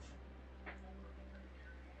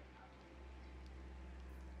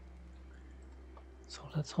 So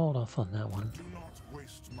let's hold off on that one. Do not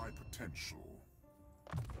waste my potential.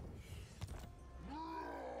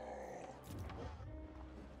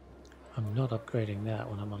 I'm not upgrading that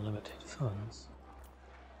when I'm on limited funds.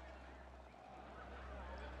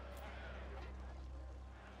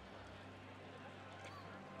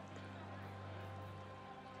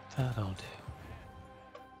 That I'll do.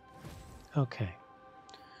 Okay.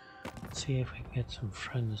 Let's see if we can get some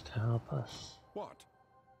friends to help us. What?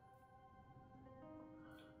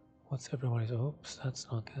 What's everybody's... Oops, that's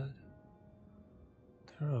not good.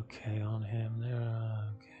 They're okay on him. They're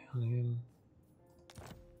okay on him.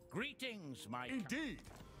 Greetings, my Indeed.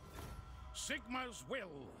 Sigmar's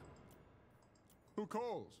will. Who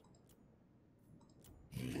calls?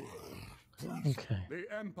 Okay. The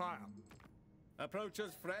Empire. Approach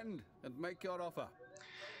us, friend, and make your offer.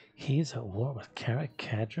 He's at war with Karak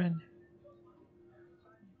Kadrin?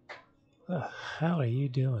 The hell are you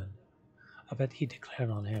doing? I bet he declared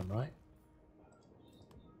on him, right?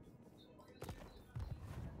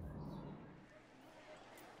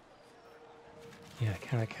 Yeah,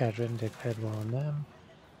 Karak Kadrin declared war on them.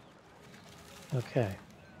 Okay.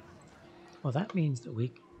 Well, that means that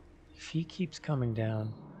if he keeps coming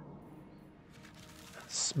down and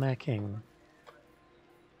smacking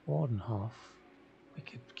Wardenhof, we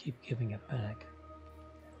could keep giving it back.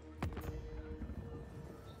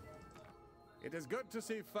 It is good to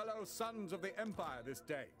see fellow sons of the Empire this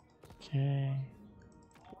day. Okay.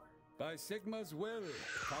 By Sigmar's will,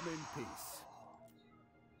 come in peace.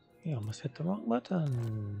 He almost hit the wrong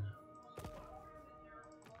button.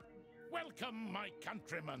 Welcome, my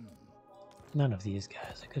countrymen. None of these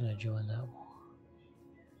guys are gonna join that war.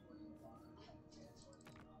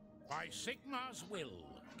 By Sigmar's will,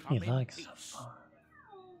 He come in likes peace. so far.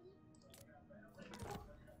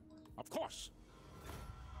 Of course.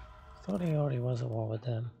 Thought he already was at war with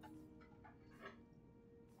them.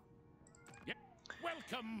 Yeah.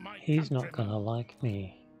 Welcome, my He's not countrymen. gonna like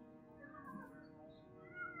me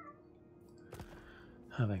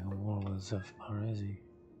having a war with Zafar, is he?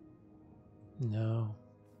 No.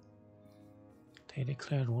 They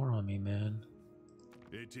declared war on me, man.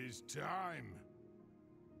 It is time.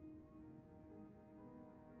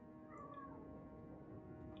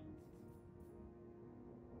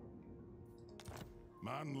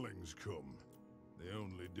 Manlings come. They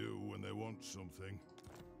only do when they want something.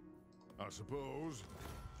 I suppose.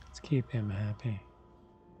 Let's keep him happy.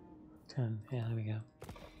 10. Yeah, there we go.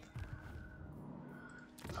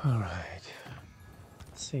 Alright.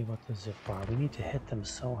 Let's see what the Zip are. We need to hit them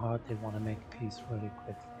so hard they want to make peace really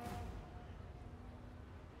quickly.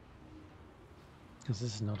 Because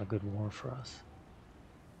this is not a good war for us.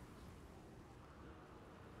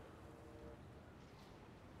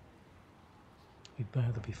 We'd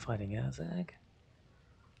either be fighting Azag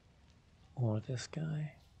or this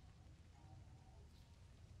guy.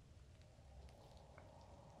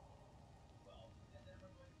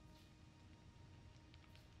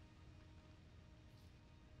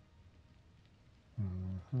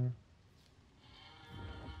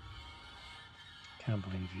 Can't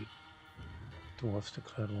believe you dwarfs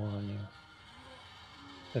declared war on you.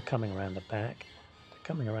 They're coming around the back. They're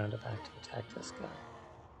coming around the back to attack this guy.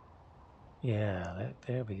 Yeah,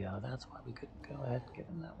 there we go. That's why we couldn't go ahead and give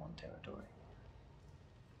him that one territory.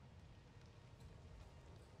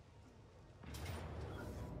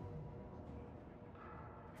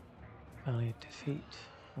 Valiant defeat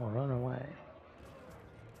or run away.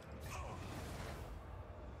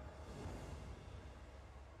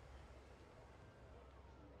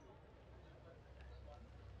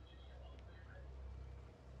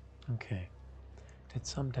 Okay. Did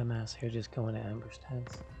some dumbass here just go into ambush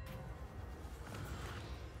tents?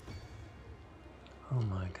 Oh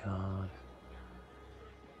my god.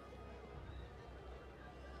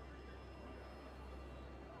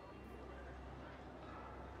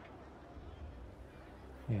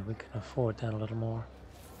 Yeah, we can afford that a little more.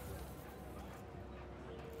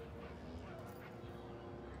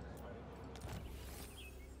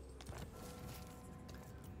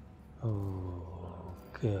 Oh,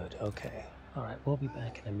 good. Okay. Alright, we'll be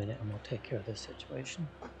back in a minute and we'll take care of this situation.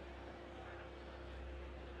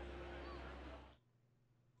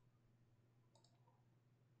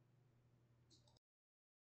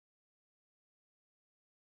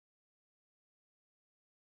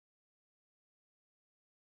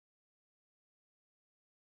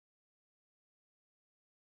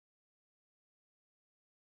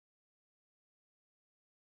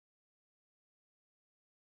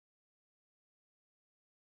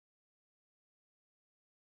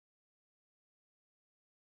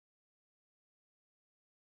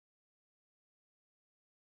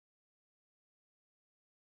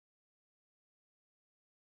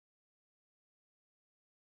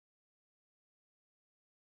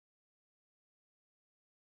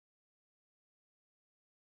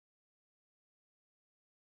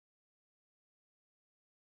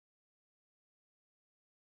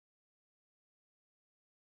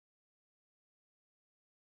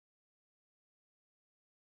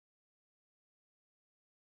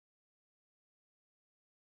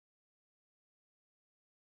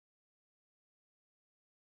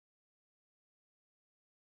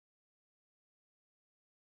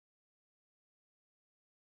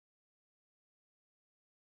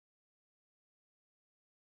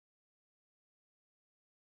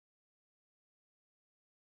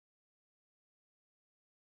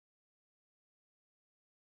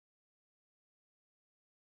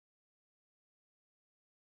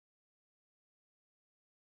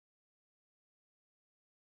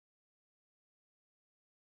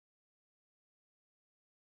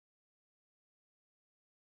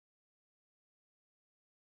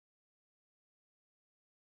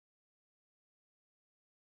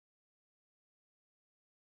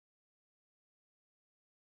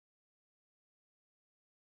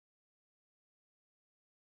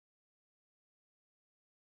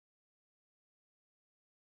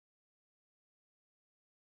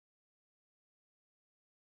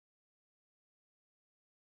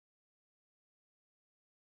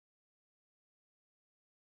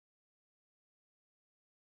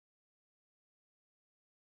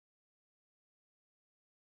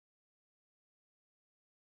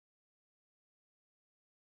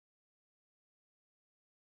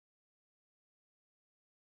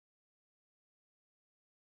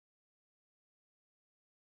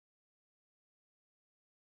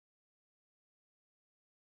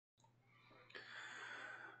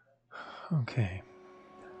 Okay.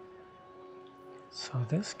 So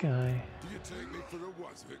this guy, Do you take me for a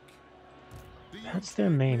wazzock? that's their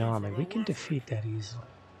main army. We can defeat that easily.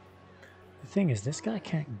 The thing is, this guy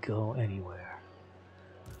can't go anywhere.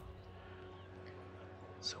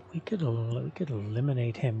 So we could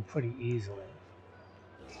eliminate him pretty easily.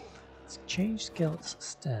 Let's change Gelt's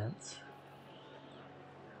stance.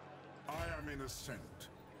 I am innocent.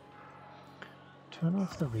 Turn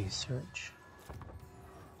off the research.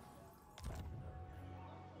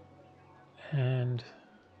 And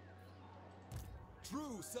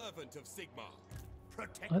True servant of Sigmar.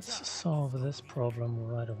 let's solve this problem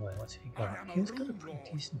right away. What's he got? He's got a pretty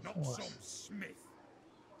decent force.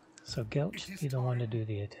 So Gelt should be the one to do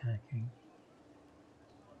the attacking.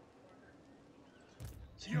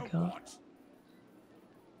 So you got...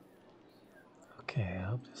 Okay, I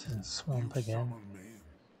hope this isn't swamp again. Summon me.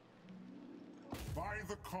 By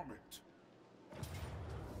the comet.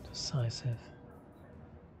 Decisive.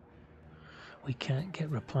 We can't get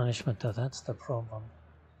replenishment though, that's the problem.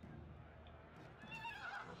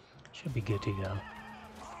 Should be good to go.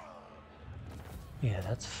 Yeah,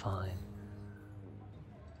 that's fine.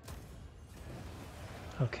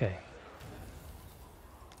 Okay.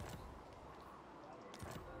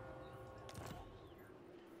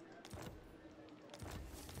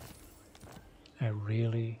 I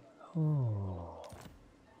really,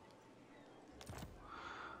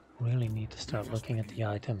 really need to start looking at the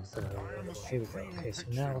items that are, here we go. Okay, so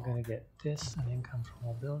now we're going to get this and income from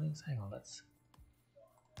all buildings. Hang on, let's,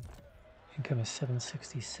 income is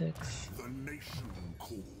 766. The nation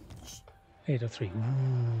calls. 803. Ooh.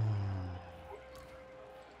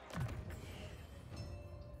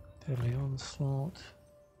 Deadly onslaught.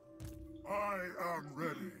 I am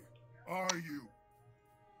ready. Are you?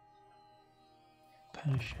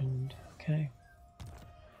 Passioned. Okay.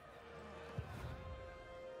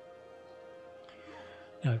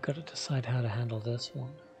 Now I've got to decide how to handle this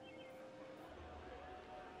one.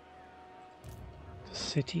 The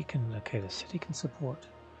city can, okay, the city can support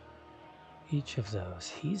each of those.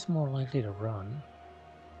 He's more likely to run.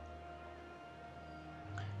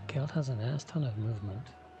 Gelt has an ass ton of movement.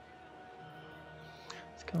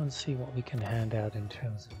 Let's go and see what we can hand out in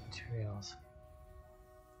terms of materials.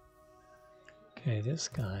 Okay, this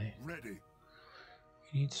guy. Ready.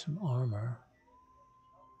 We need some armor.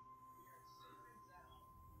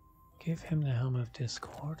 Give him the Helm of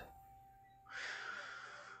Discord.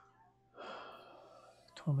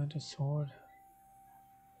 Tormented Sword.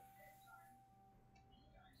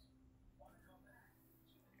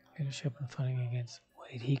 Leadership and fighting against...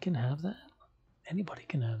 Wait, he can have that? Anybody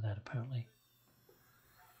can have that, apparently.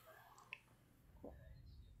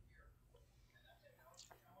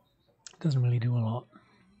 Doesn't really do a lot.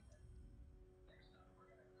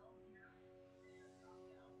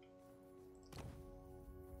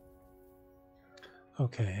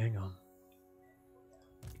 Okay, hang on.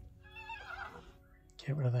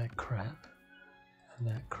 Get rid of that crap and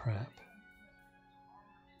that crap.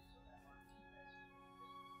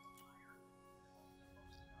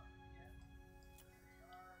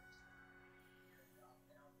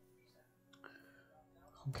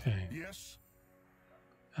 Okay. Yes.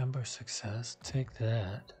 Amber success, take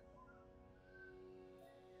that.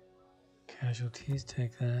 Casualties,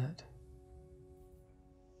 take that.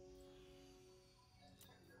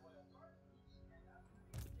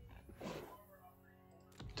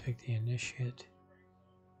 Take the initiate.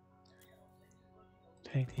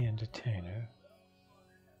 Take the entertainer.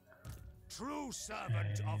 True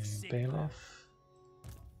servant of Sigmar. Bailiff.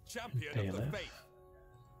 Champion Bailiff. of the faith.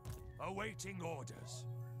 Awaiting orders.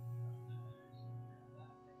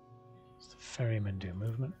 What's the ferryman do?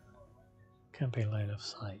 Movement? Can't be line of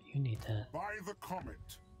sight. You need that. By the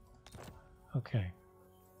comet. Okay.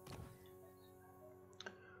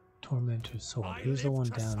 Tormentor's sword. I Who's the live one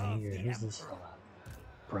to down serve here? the Who's this Emperor. fella?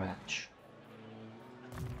 Bratch.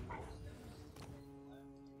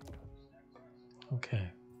 Okay.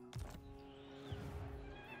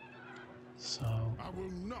 So I will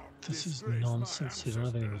not. this is disgrace my nonsense. You don't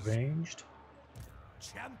have any ancestors. ranged.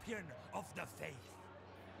 Champion of the faith.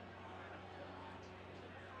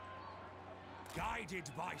 Guided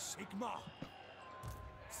by Sigmar.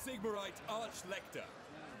 Sigmarite Archlector.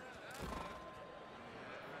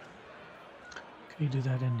 Can you do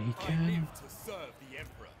that in he I can? live to serve the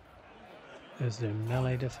Emperor. There's their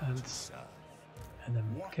melee defense. And then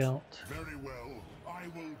What? Gelt. Very well. I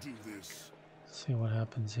will do this. See what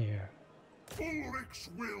happens here. Ulrich's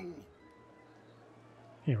will.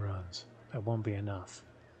 He runs. That won't be enough.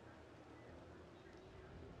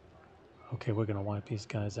 Okay, we're gonna wipe these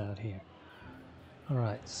guys out here.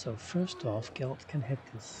 Alright, so first off, Gelt can hit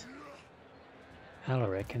this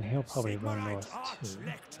Alaric, and he'll probably run Sigmarite north too.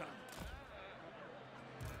 Archlector.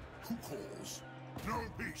 Who calls? No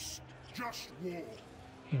peace, just war.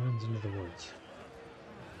 He runs into the woods.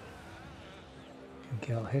 Can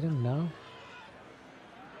Gelt hit him? No?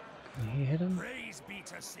 Can he hit him? Praise be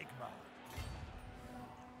to Sigmar.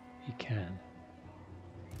 He can.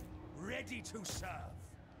 Ready to serve.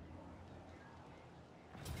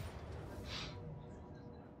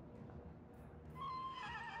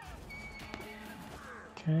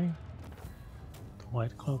 Okay. The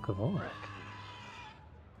White Cloak of Ulrich.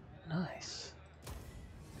 Nice.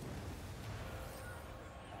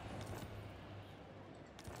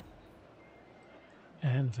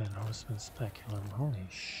 And Van Horseman Speculum. Holy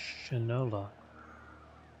shinola.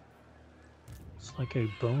 It's like a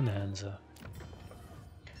bonanza.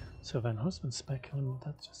 So Van Horseman Speculum,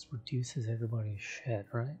 that just reduces everybody's shit,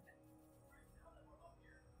 right?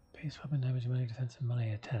 Base weapon damage, melee defense, and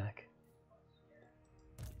melee attack.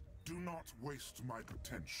 Do not waste my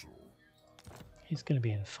potential. He's going to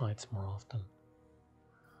be in fights more often.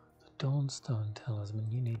 The Dawnstone Talisman,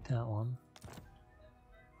 you need that one.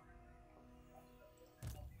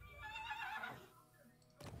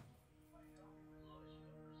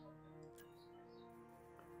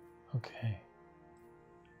 Okay.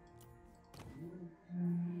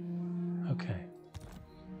 Okay.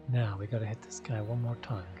 Now we gotta hit this guy one more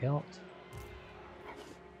time. Gelt.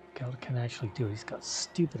 Gelt can actually do it. He's got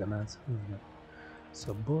stupid amounts of movement.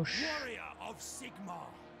 So Bush. Warrior of Sigmar.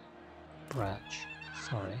 Bratch.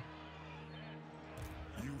 Sorry.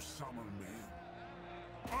 You summon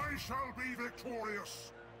me. I shall be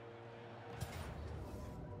victorious.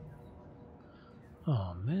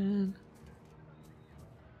 Oh man.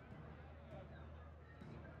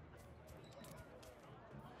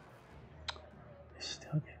 They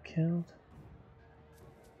still get killed.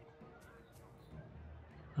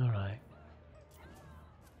 Alright.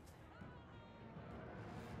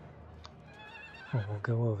 Well, we'll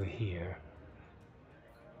go over here.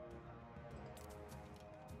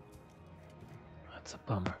 That's a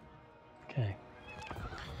bummer. Okay.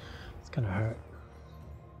 It's gonna hurt.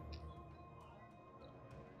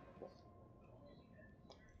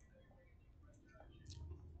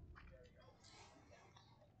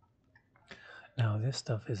 Now this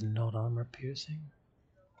stuff is not armor piercing.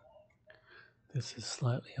 This is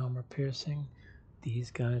slightly armor piercing. These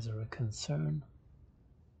guys are a concern.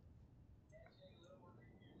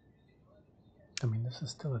 I mean, this is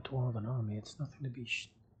still a dwarven army. It's nothing to be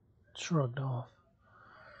shrugged off.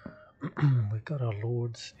 We've got our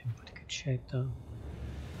lords in pretty good shape though.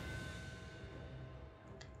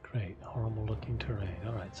 Great, horrible looking terrain.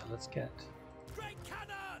 Alright, so let's get... Great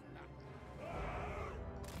cannon!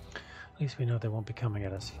 At least we know they won't be coming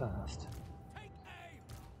at us fast. Take aim!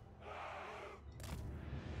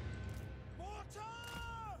 Mortar!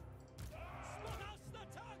 Spot us the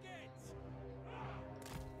target!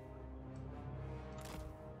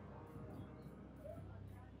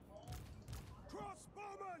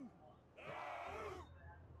 Crossbowman!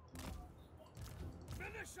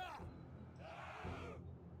 Finisher!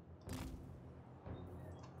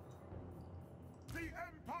 The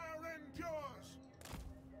Empire endures.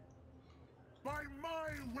 By my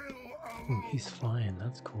will alone. Ooh, he's flying,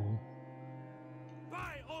 that's cool.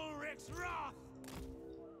 By Ulrich's wrath!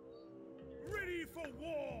 Ready for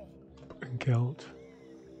war! Gelt.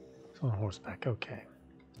 He's on horseback, okay.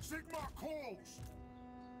 Sigmar calls.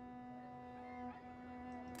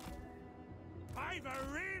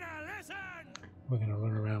 Ivarina, listen! We're gonna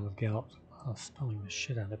run around with Gelt while spelling the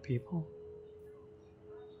shit out of people.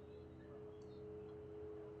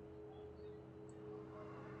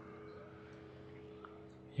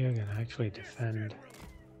 You're gonna actually defend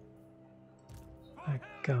that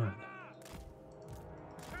gun.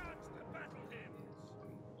 Chant the battle hymns!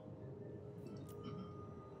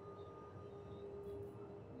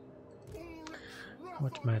 How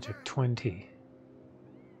much magic? 20.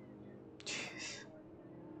 Jeez.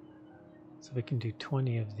 So we can do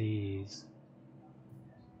 20 of these.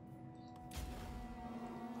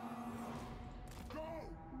 Go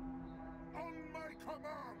on my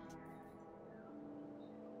command.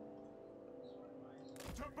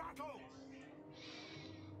 To battle.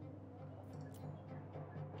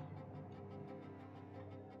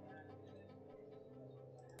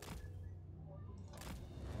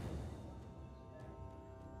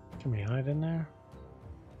 Can we hide in there?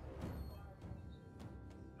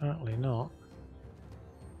 Apparently not.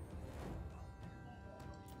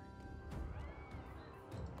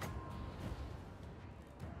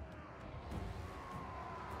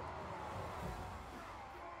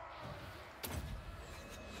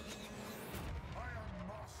 I am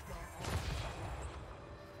master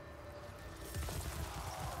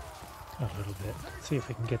of A little bit. See if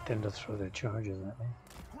we can get them to throw their charges at me.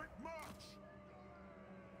 quick march.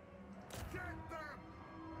 Get them.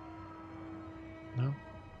 No?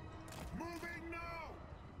 Moving now.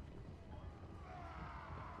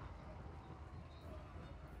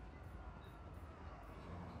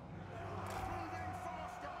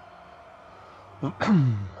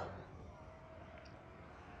 Moving faster.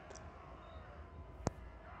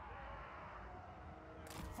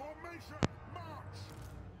 Formation march.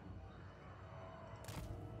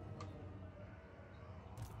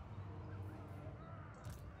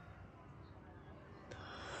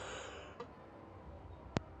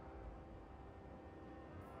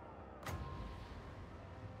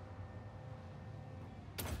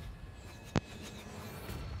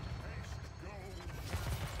 Haste goes.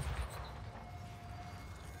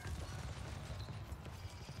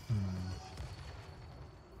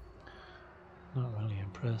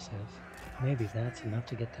 impressive. Maybe that's enough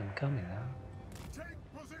to get them coming now. Take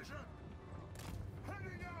position.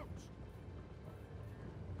 Heading out.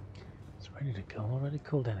 It's ready to go already.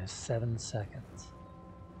 Cooldown is 7 seconds.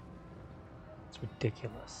 It's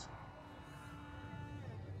ridiculous.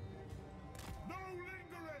 No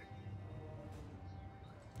lingering.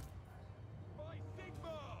 By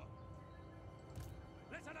Sigma!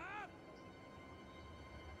 Listen up!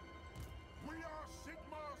 We are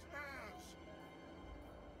Sigmar's heirs.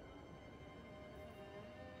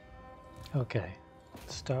 Okay,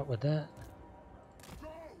 let's start with that. Go.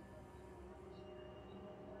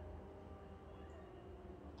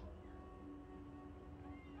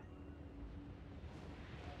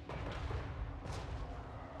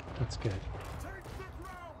 That's good. Take the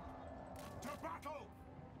ground. To battle.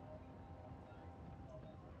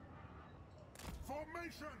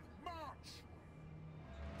 Formation. March.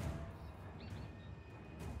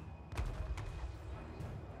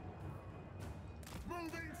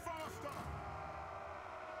 Moving faster.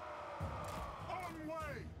 On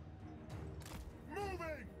way.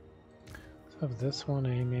 Moving. Let's have this one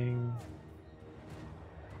aiming.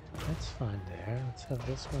 That's fine there. Let's have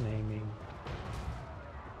this one aiming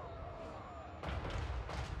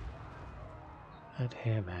at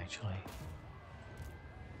him, actually.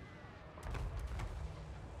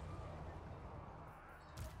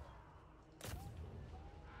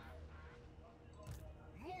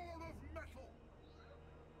 Lord of metal.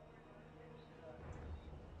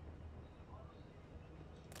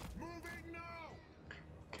 Moving now.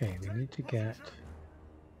 Okay, we need to get.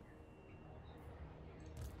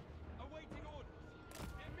 Awaiting orders.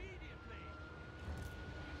 Immediately!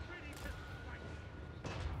 Ready to fight!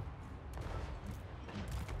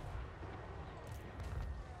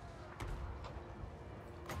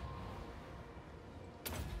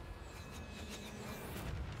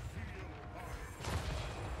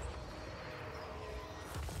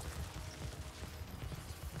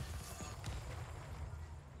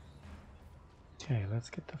 Okay, let's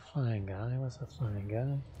get the flying guy. What's the flying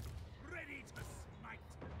guy? Ready to smite!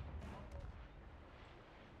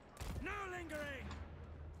 No lingering!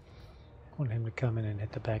 Want him to come in and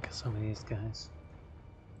hit the back of some of these guys.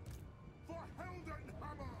 For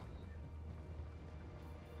Heldenhammer.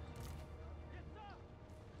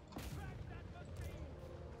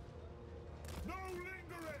 No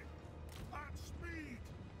lingering. At speed.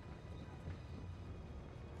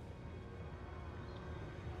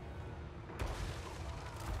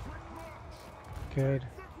 Quick march. Good. The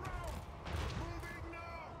ground. Moving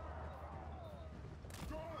now.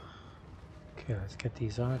 Go. Okay, let's get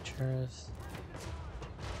these archers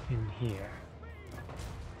in here.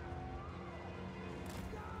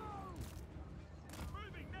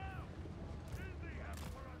 Moving now! In the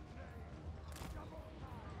Emperor's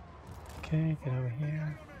name! Okay, get over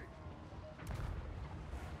here. Enemy.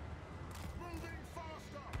 Moving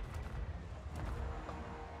faster.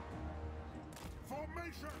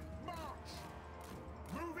 Formation. March.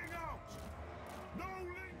 Moving out. No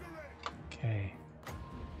lingering. Okay.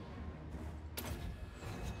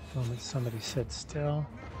 Moment somebody sit still.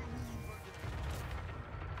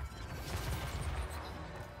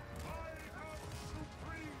 I am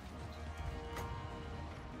supreme.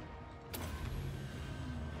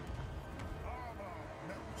 Armor.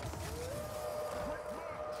 Quick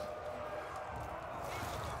march.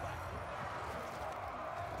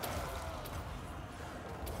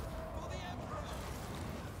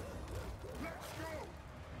 Let's go.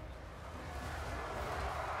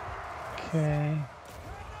 Okay.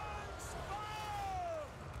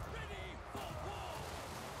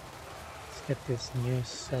 Let's get this new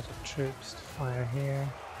set of troops to fire here.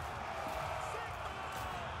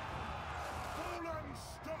 Fallen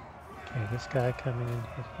star. Okay, this guy coming in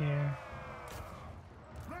hit here.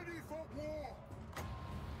 Ready for war.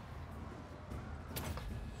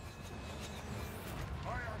 I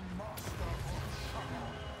am master of Shaka.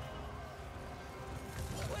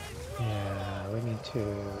 Yeah, we need to.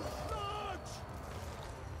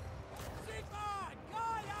 Sigma!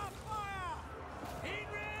 Gaia fire! In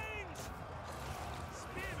range!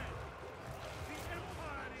 Spearmen! The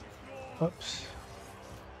Empire is yours! Oops.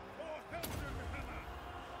 For Heldenhammer!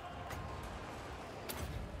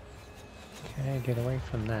 Okay, get away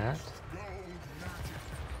from that. Gold magic.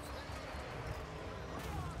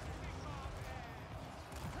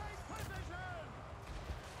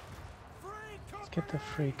 Let's get the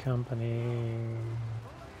free company.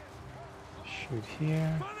 Shoot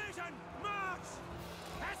here. Formation! March!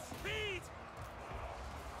 At speed!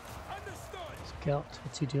 Understood! Gelt,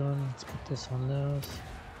 what's he doing? Let's put this on those.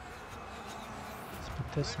 Let's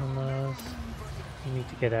put this on those. You need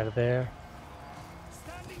to get out of there.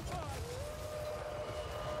 Stand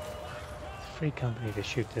free company to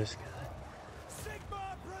shoot this guy.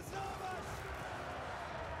 Sigmar, preserve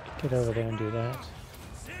us! Get over there and do that.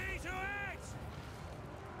 See to it!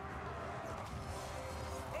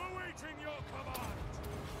 Awaiting your command!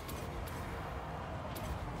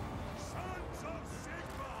 Sons of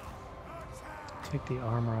Sigmar, attack! Take the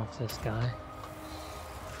armor off this guy.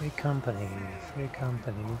 Free company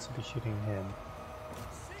needs to be shooting him.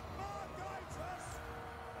 Sigmar guides us!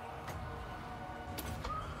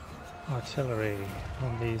 Artillery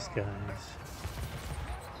on these guys.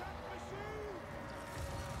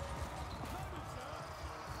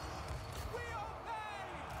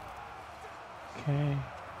 Okay.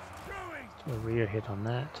 Do a rear hit on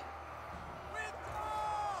that.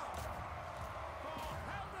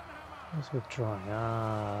 Who's withdrawing?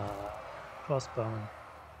 Ah, crossbowman.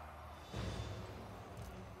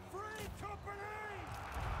 Free company!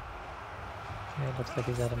 Okay, looks like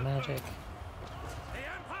he's out of magic. The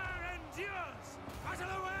Empire endures!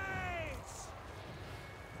 Battle awaits!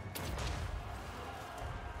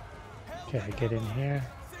 Okay, get in here.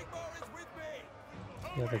 Sigmar is with me!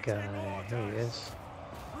 The other guy, here he is.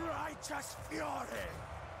 Righteous fury!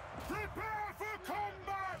 Prepare for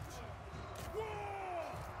combat! War!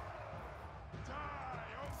 Die,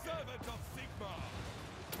 Servant of Sigmar!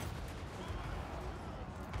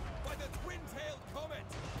 By the twin-tailed comet!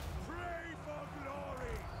 Pray for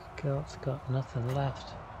glory! Gelt's got nothing left.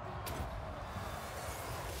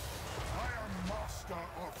 I am master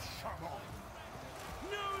of Shamon.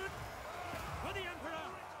 No! For the Emperor!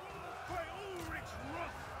 By Ulrich's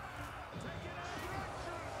wrath!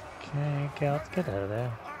 Okay, Gelt, get out of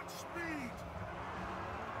there. At speed!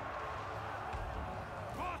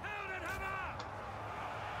 For Heldenhammer!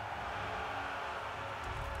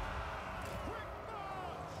 Quick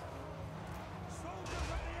march! Soldiers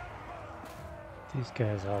of the Emperor! These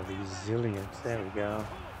guys are resilient. There we go.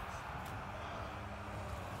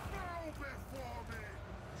 Bow before me!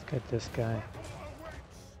 Let's get this guy.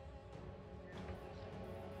 Awaits!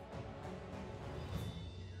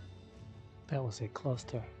 That was a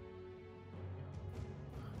cluster.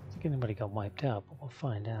 I think anybody got wiped out, but we'll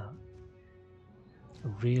find out.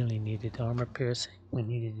 Really needed armor piercing. We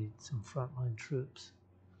needed some frontline troops.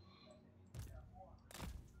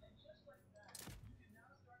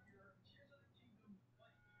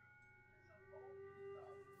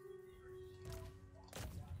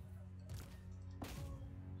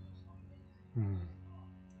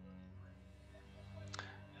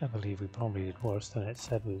 I believe we probably did worse than it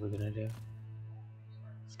said we were going to do.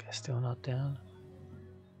 This guy's still not down.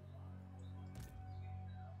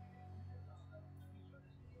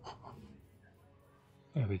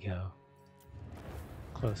 There we go.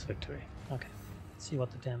 Close victory. Okay, let's see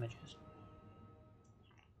what the damage is.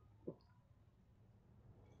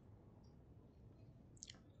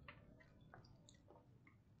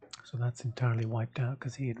 So that's entirely wiped out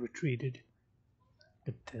because he had retreated.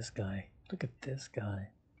 Look at this guy. Look at this guy.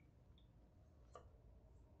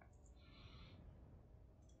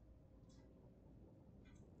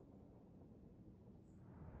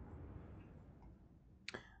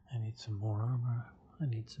 I need some more armor. I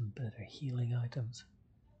need some better healing items.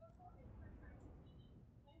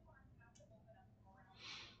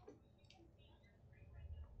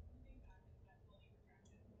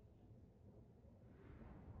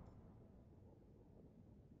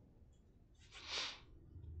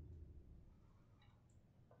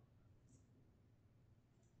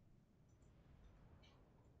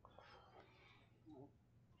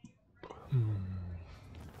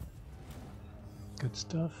 Good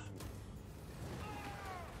stuff.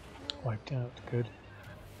 Wiped out, good.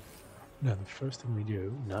 Now the first thing we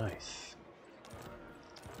do, nice.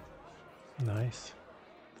 Nice.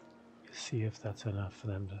 See if that's enough for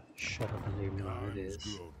them to shut up and leave me alone. It is.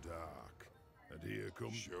 Grow dark, and here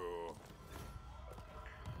comes sure.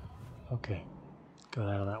 Okay, got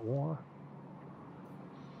out of that war.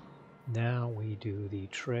 Now we do the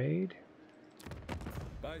trade.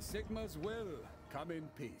 By Sigmar's will, come in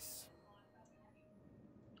peace.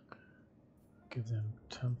 Give them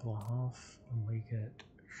Tempelhof, and we get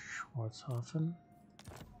Schwarzhofen.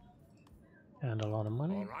 And a lot of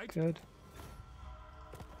money. All right. Good.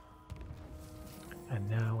 And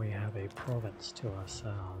now we have a province to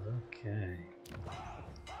ourselves. Okay.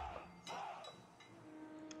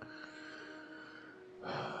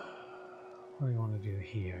 What do you want to do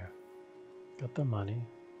here? Got the money.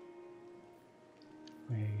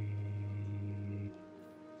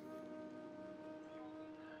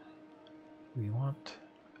 We want.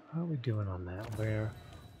 How are we doing on that? Where?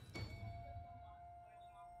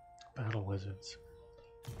 Battle wizards.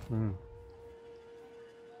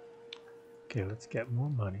 Okay, let's get more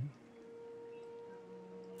money.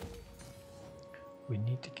 We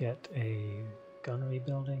need to get a gunnery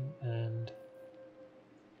building and...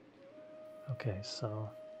 Okay, so...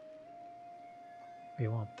 we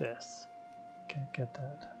want this. Can't get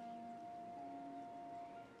that.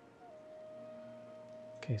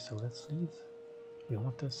 Okay, so let's leave. We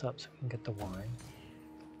want this up so we can get the wine.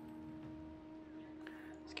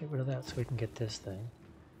 Let's get rid of that so we can get this thing.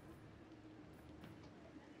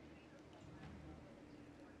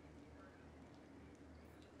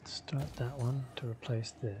 Start that one to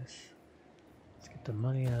replace this. Let's get the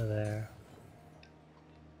money out of there.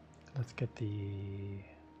 Let's get the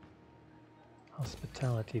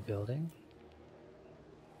hospitality building.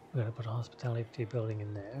 We're gonna put a hospitality building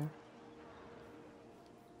in there.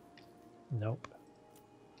 Nope.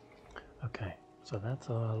 Okay, so that's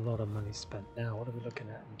a lot of money spent. Now, what are we looking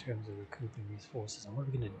at in terms of recouping these forces, and what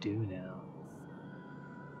are we gonna do now?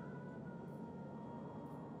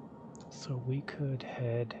 So we could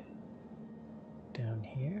head down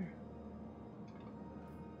here.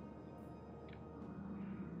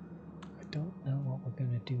 I don't know what we're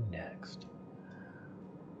gonna do next.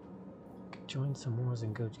 We could join some wars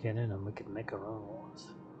and go get in them. We could make our own wars.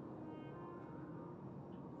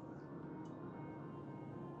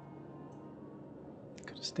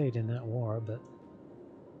 Could have stayed in that war, but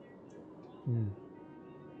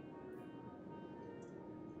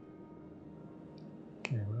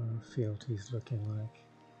okay, what are our fealties looking like?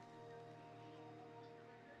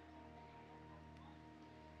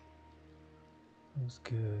 That's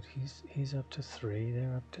good. He's up to 3,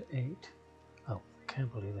 they're up to 8. Oh, I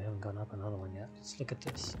can't believe they haven't gone up another one yet. Let's look at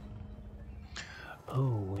this.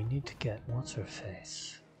 Oh, we need to get what's her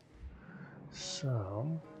face.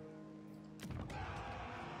 So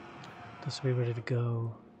this will be ready to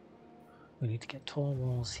go. We need to get tall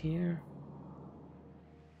walls here,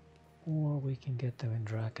 or we can get them in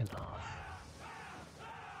Drakenhof.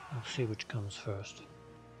 We'll see which comes first.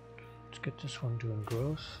 Let's get this one doing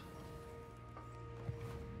growth.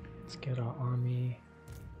 Let's get our army.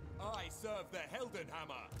 I serve the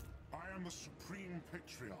Heldenhammer. I am the Supreme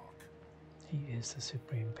Patriarch. He is the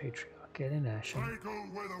Supreme Patriarch. Get in, Ashen. I go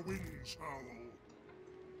where the winds howl.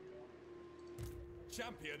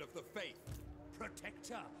 Champion of the faith.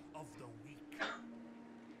 Protector of the weak.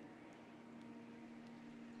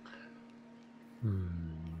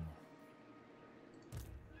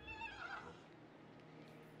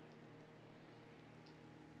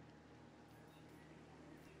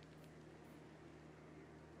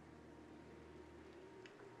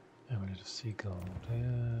 I wanted to see gold.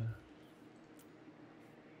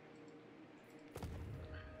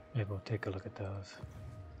 Maybe we'll take a look at those.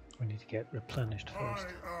 We need to get replenished first.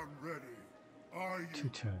 I am ready. Are you? 2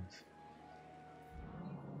 turns.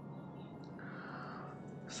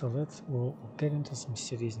 So we'll get into some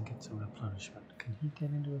cities and get some replenishment. Can he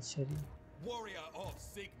get into a city? Warrior of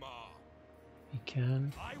Sigmar. He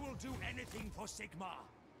can. I will do anything for Sigmar.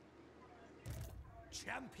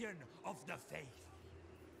 Champion of the faith.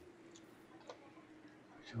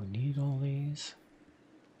 Do we need all these?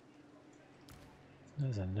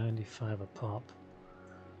 There's a 95 a pop.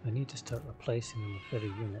 I need to start replacing them with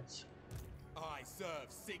better units. I serve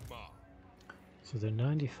Sigmar. So they're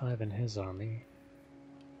 95 in his army.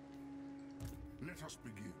 Let us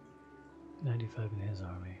begin. 95 in his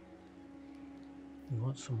army. We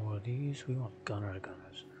want some more of these. We want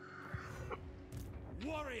gunners.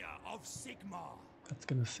 Warrior of Sigmar. That's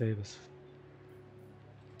gonna save us.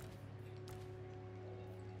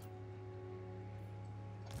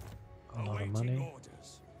 A lot of money.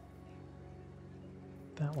 Orders.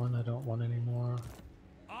 That one I don't want anymore.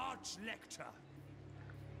 Arch-Lector.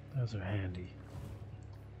 Those are handy.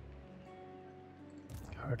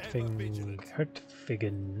 Vigilant.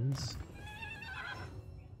 Hurtfiggins.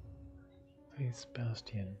 Faith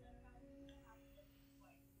Bastion.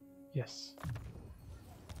 Yes.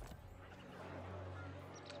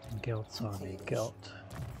 Gelt's army. Gelt.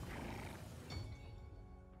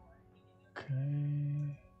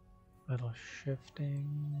 Okay. Metal shifting.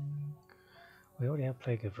 We already have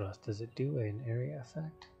Plague of Rust. Does it do an area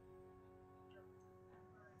effect?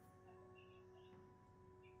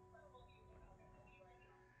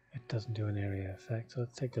 It doesn't do an area effect, so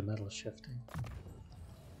let's take the metal shifting.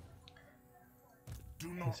 Do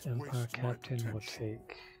not This Empire waste my Captain will potential.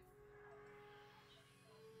 take...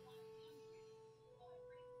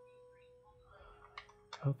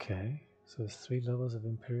 Okay, so there's 3 levels of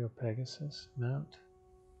Imperial Pegasus. Mount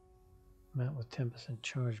with 10%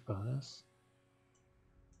 charge bonus.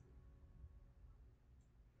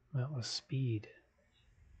 Mount with speed.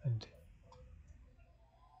 And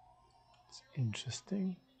it's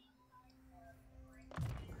interesting.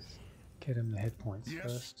 Get him the hit points Yes.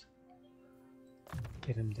 first.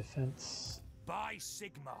 Get him defense. By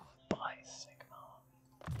Sigma. By Sigma.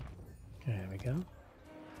 There we go.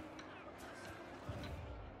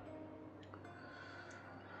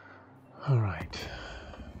 All right.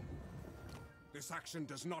 This action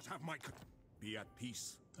does not have my... Be at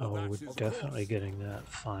peace. Oh, That we're is definitely course. getting that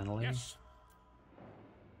finally. Yes.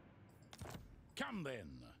 Come then.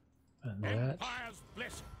 And that. Empire's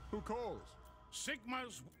blessing. Who calls?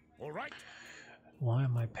 Sigma's. All right. Why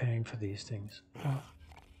am I paying for these things? Well,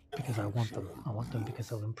 because I want them. I want them because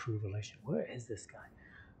they'll improve relation. Where is this guy?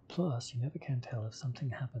 Plus, you never can tell if something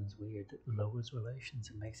happens weird that lowers relations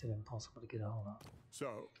and makes it impossible to get a hold of.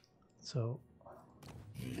 So,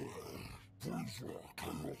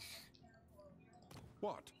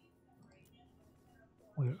 What?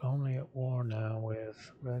 we're only at war now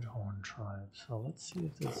with Redhorn tribes. So let's see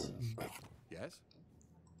if there's some Yes?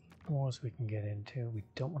 wars we can get into. We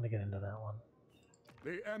don't want to get into that one.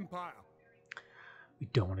 The Empire. We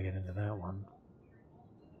don't want to get into that one.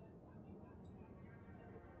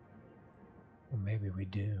 Or maybe we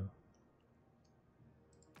do.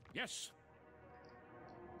 Yes.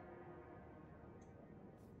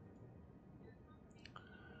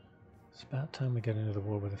 It's about time we get into the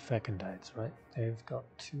war with the Fecundites, right? They've got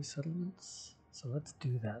 2 settlements. So let's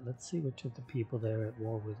do that. Let's see which of the people they're at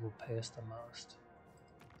war with will pay us the most.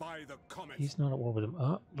 By the comet. He's not at war with them.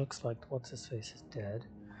 Oh, looks like what's-his-face is dead.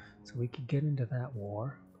 So we could get into that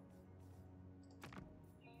war.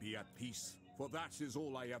 Be at peace, for that is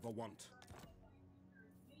all I ever want.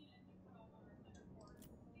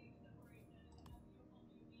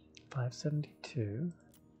 $572.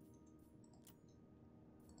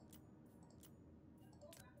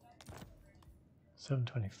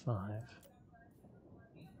 $725.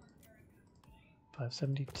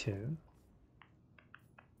 $572.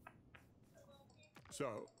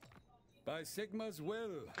 So, by Sigma's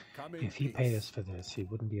will, come in If he peace. paid us for this, he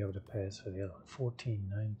wouldn't be able to pay us for the other one.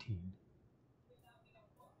 $14.19.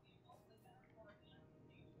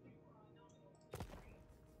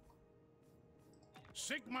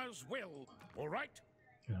 Sigma's will. All right.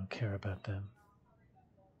 You don't care about them.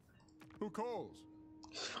 Who calls?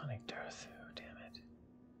 It's funny, Darthu, damn it.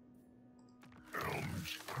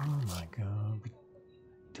 Oh my god, we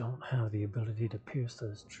don't have the ability to pierce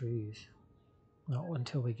those trees. Not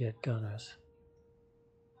until we get gunners.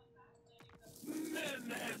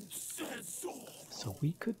 So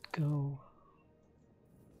we could go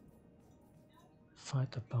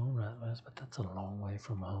fight the bone rattlers, but that's a long way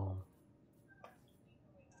from home.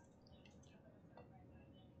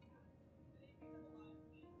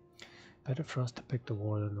 Better for us to pick the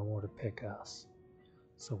war than the war to pick us.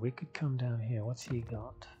 So we could come down here. What's he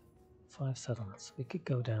got? 5 settlements. We could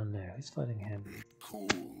go down there. He's fighting him.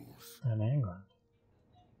 And England.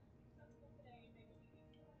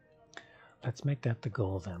 Let's make that the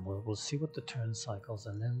goal then. We'll see what the turn cycles,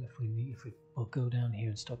 and then we'll go down here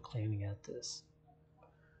and start cleaning out this.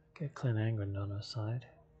 Get Clan Angren on our side.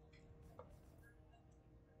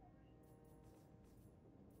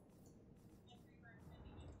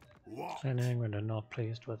 Clan Angren are not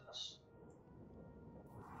pleased with us.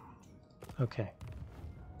 Okay.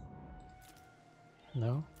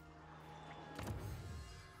 No?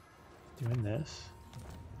 Doing this.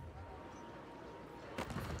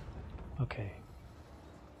 Okay.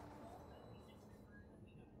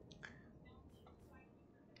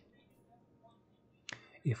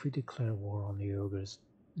 If we declare war on the ogres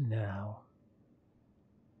now,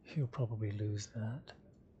 he'll probably lose that.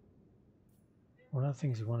 One of the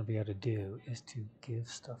things we want to be able to do is to give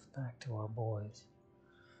stuff back to our boys.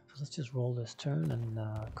 So let's just roll this turn and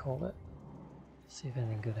call it. See if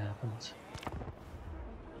anything good happens.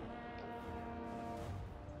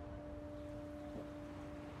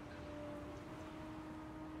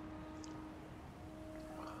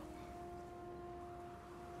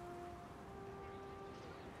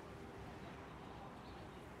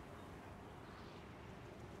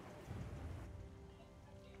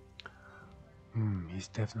 He's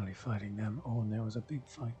definitely fighting them. Oh, and there was a big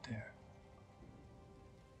fight there.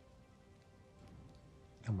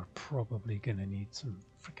 And we're probably gonna need some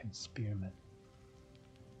freaking spearmen.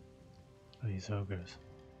 These ogres.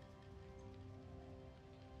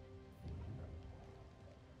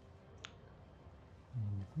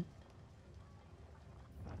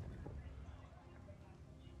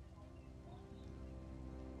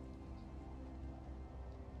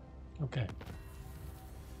 Okay.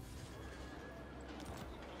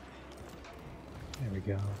 There we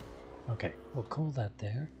go. Okay, we'll call that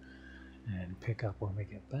there and pick up when we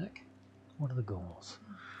get back. What are the goals?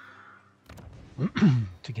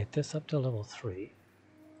 To get this up to level 3.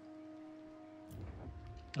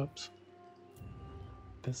 Oops.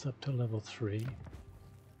 this up to level 3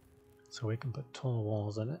 so we can put tall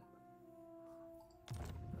walls in it.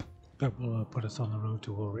 That will put us on the road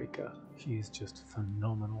to Ulrika. She's just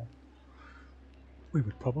phenomenal. We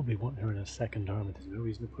would probably want her in a second army. There's no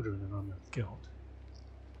reason to put her in an army with Gelt.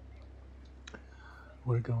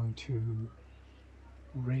 We're going to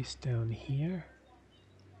race down here.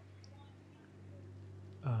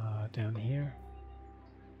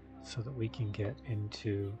 So that we can get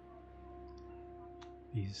into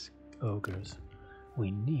these ogres.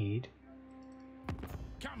 We need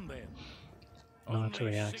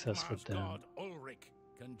military access with them. We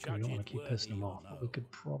don't want to keep pissing them off, but we could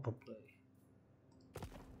probably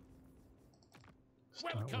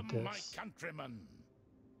start with this.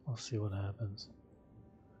 We'll see what happens.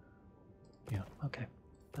 Yeah, okay.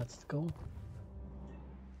 That's the goal.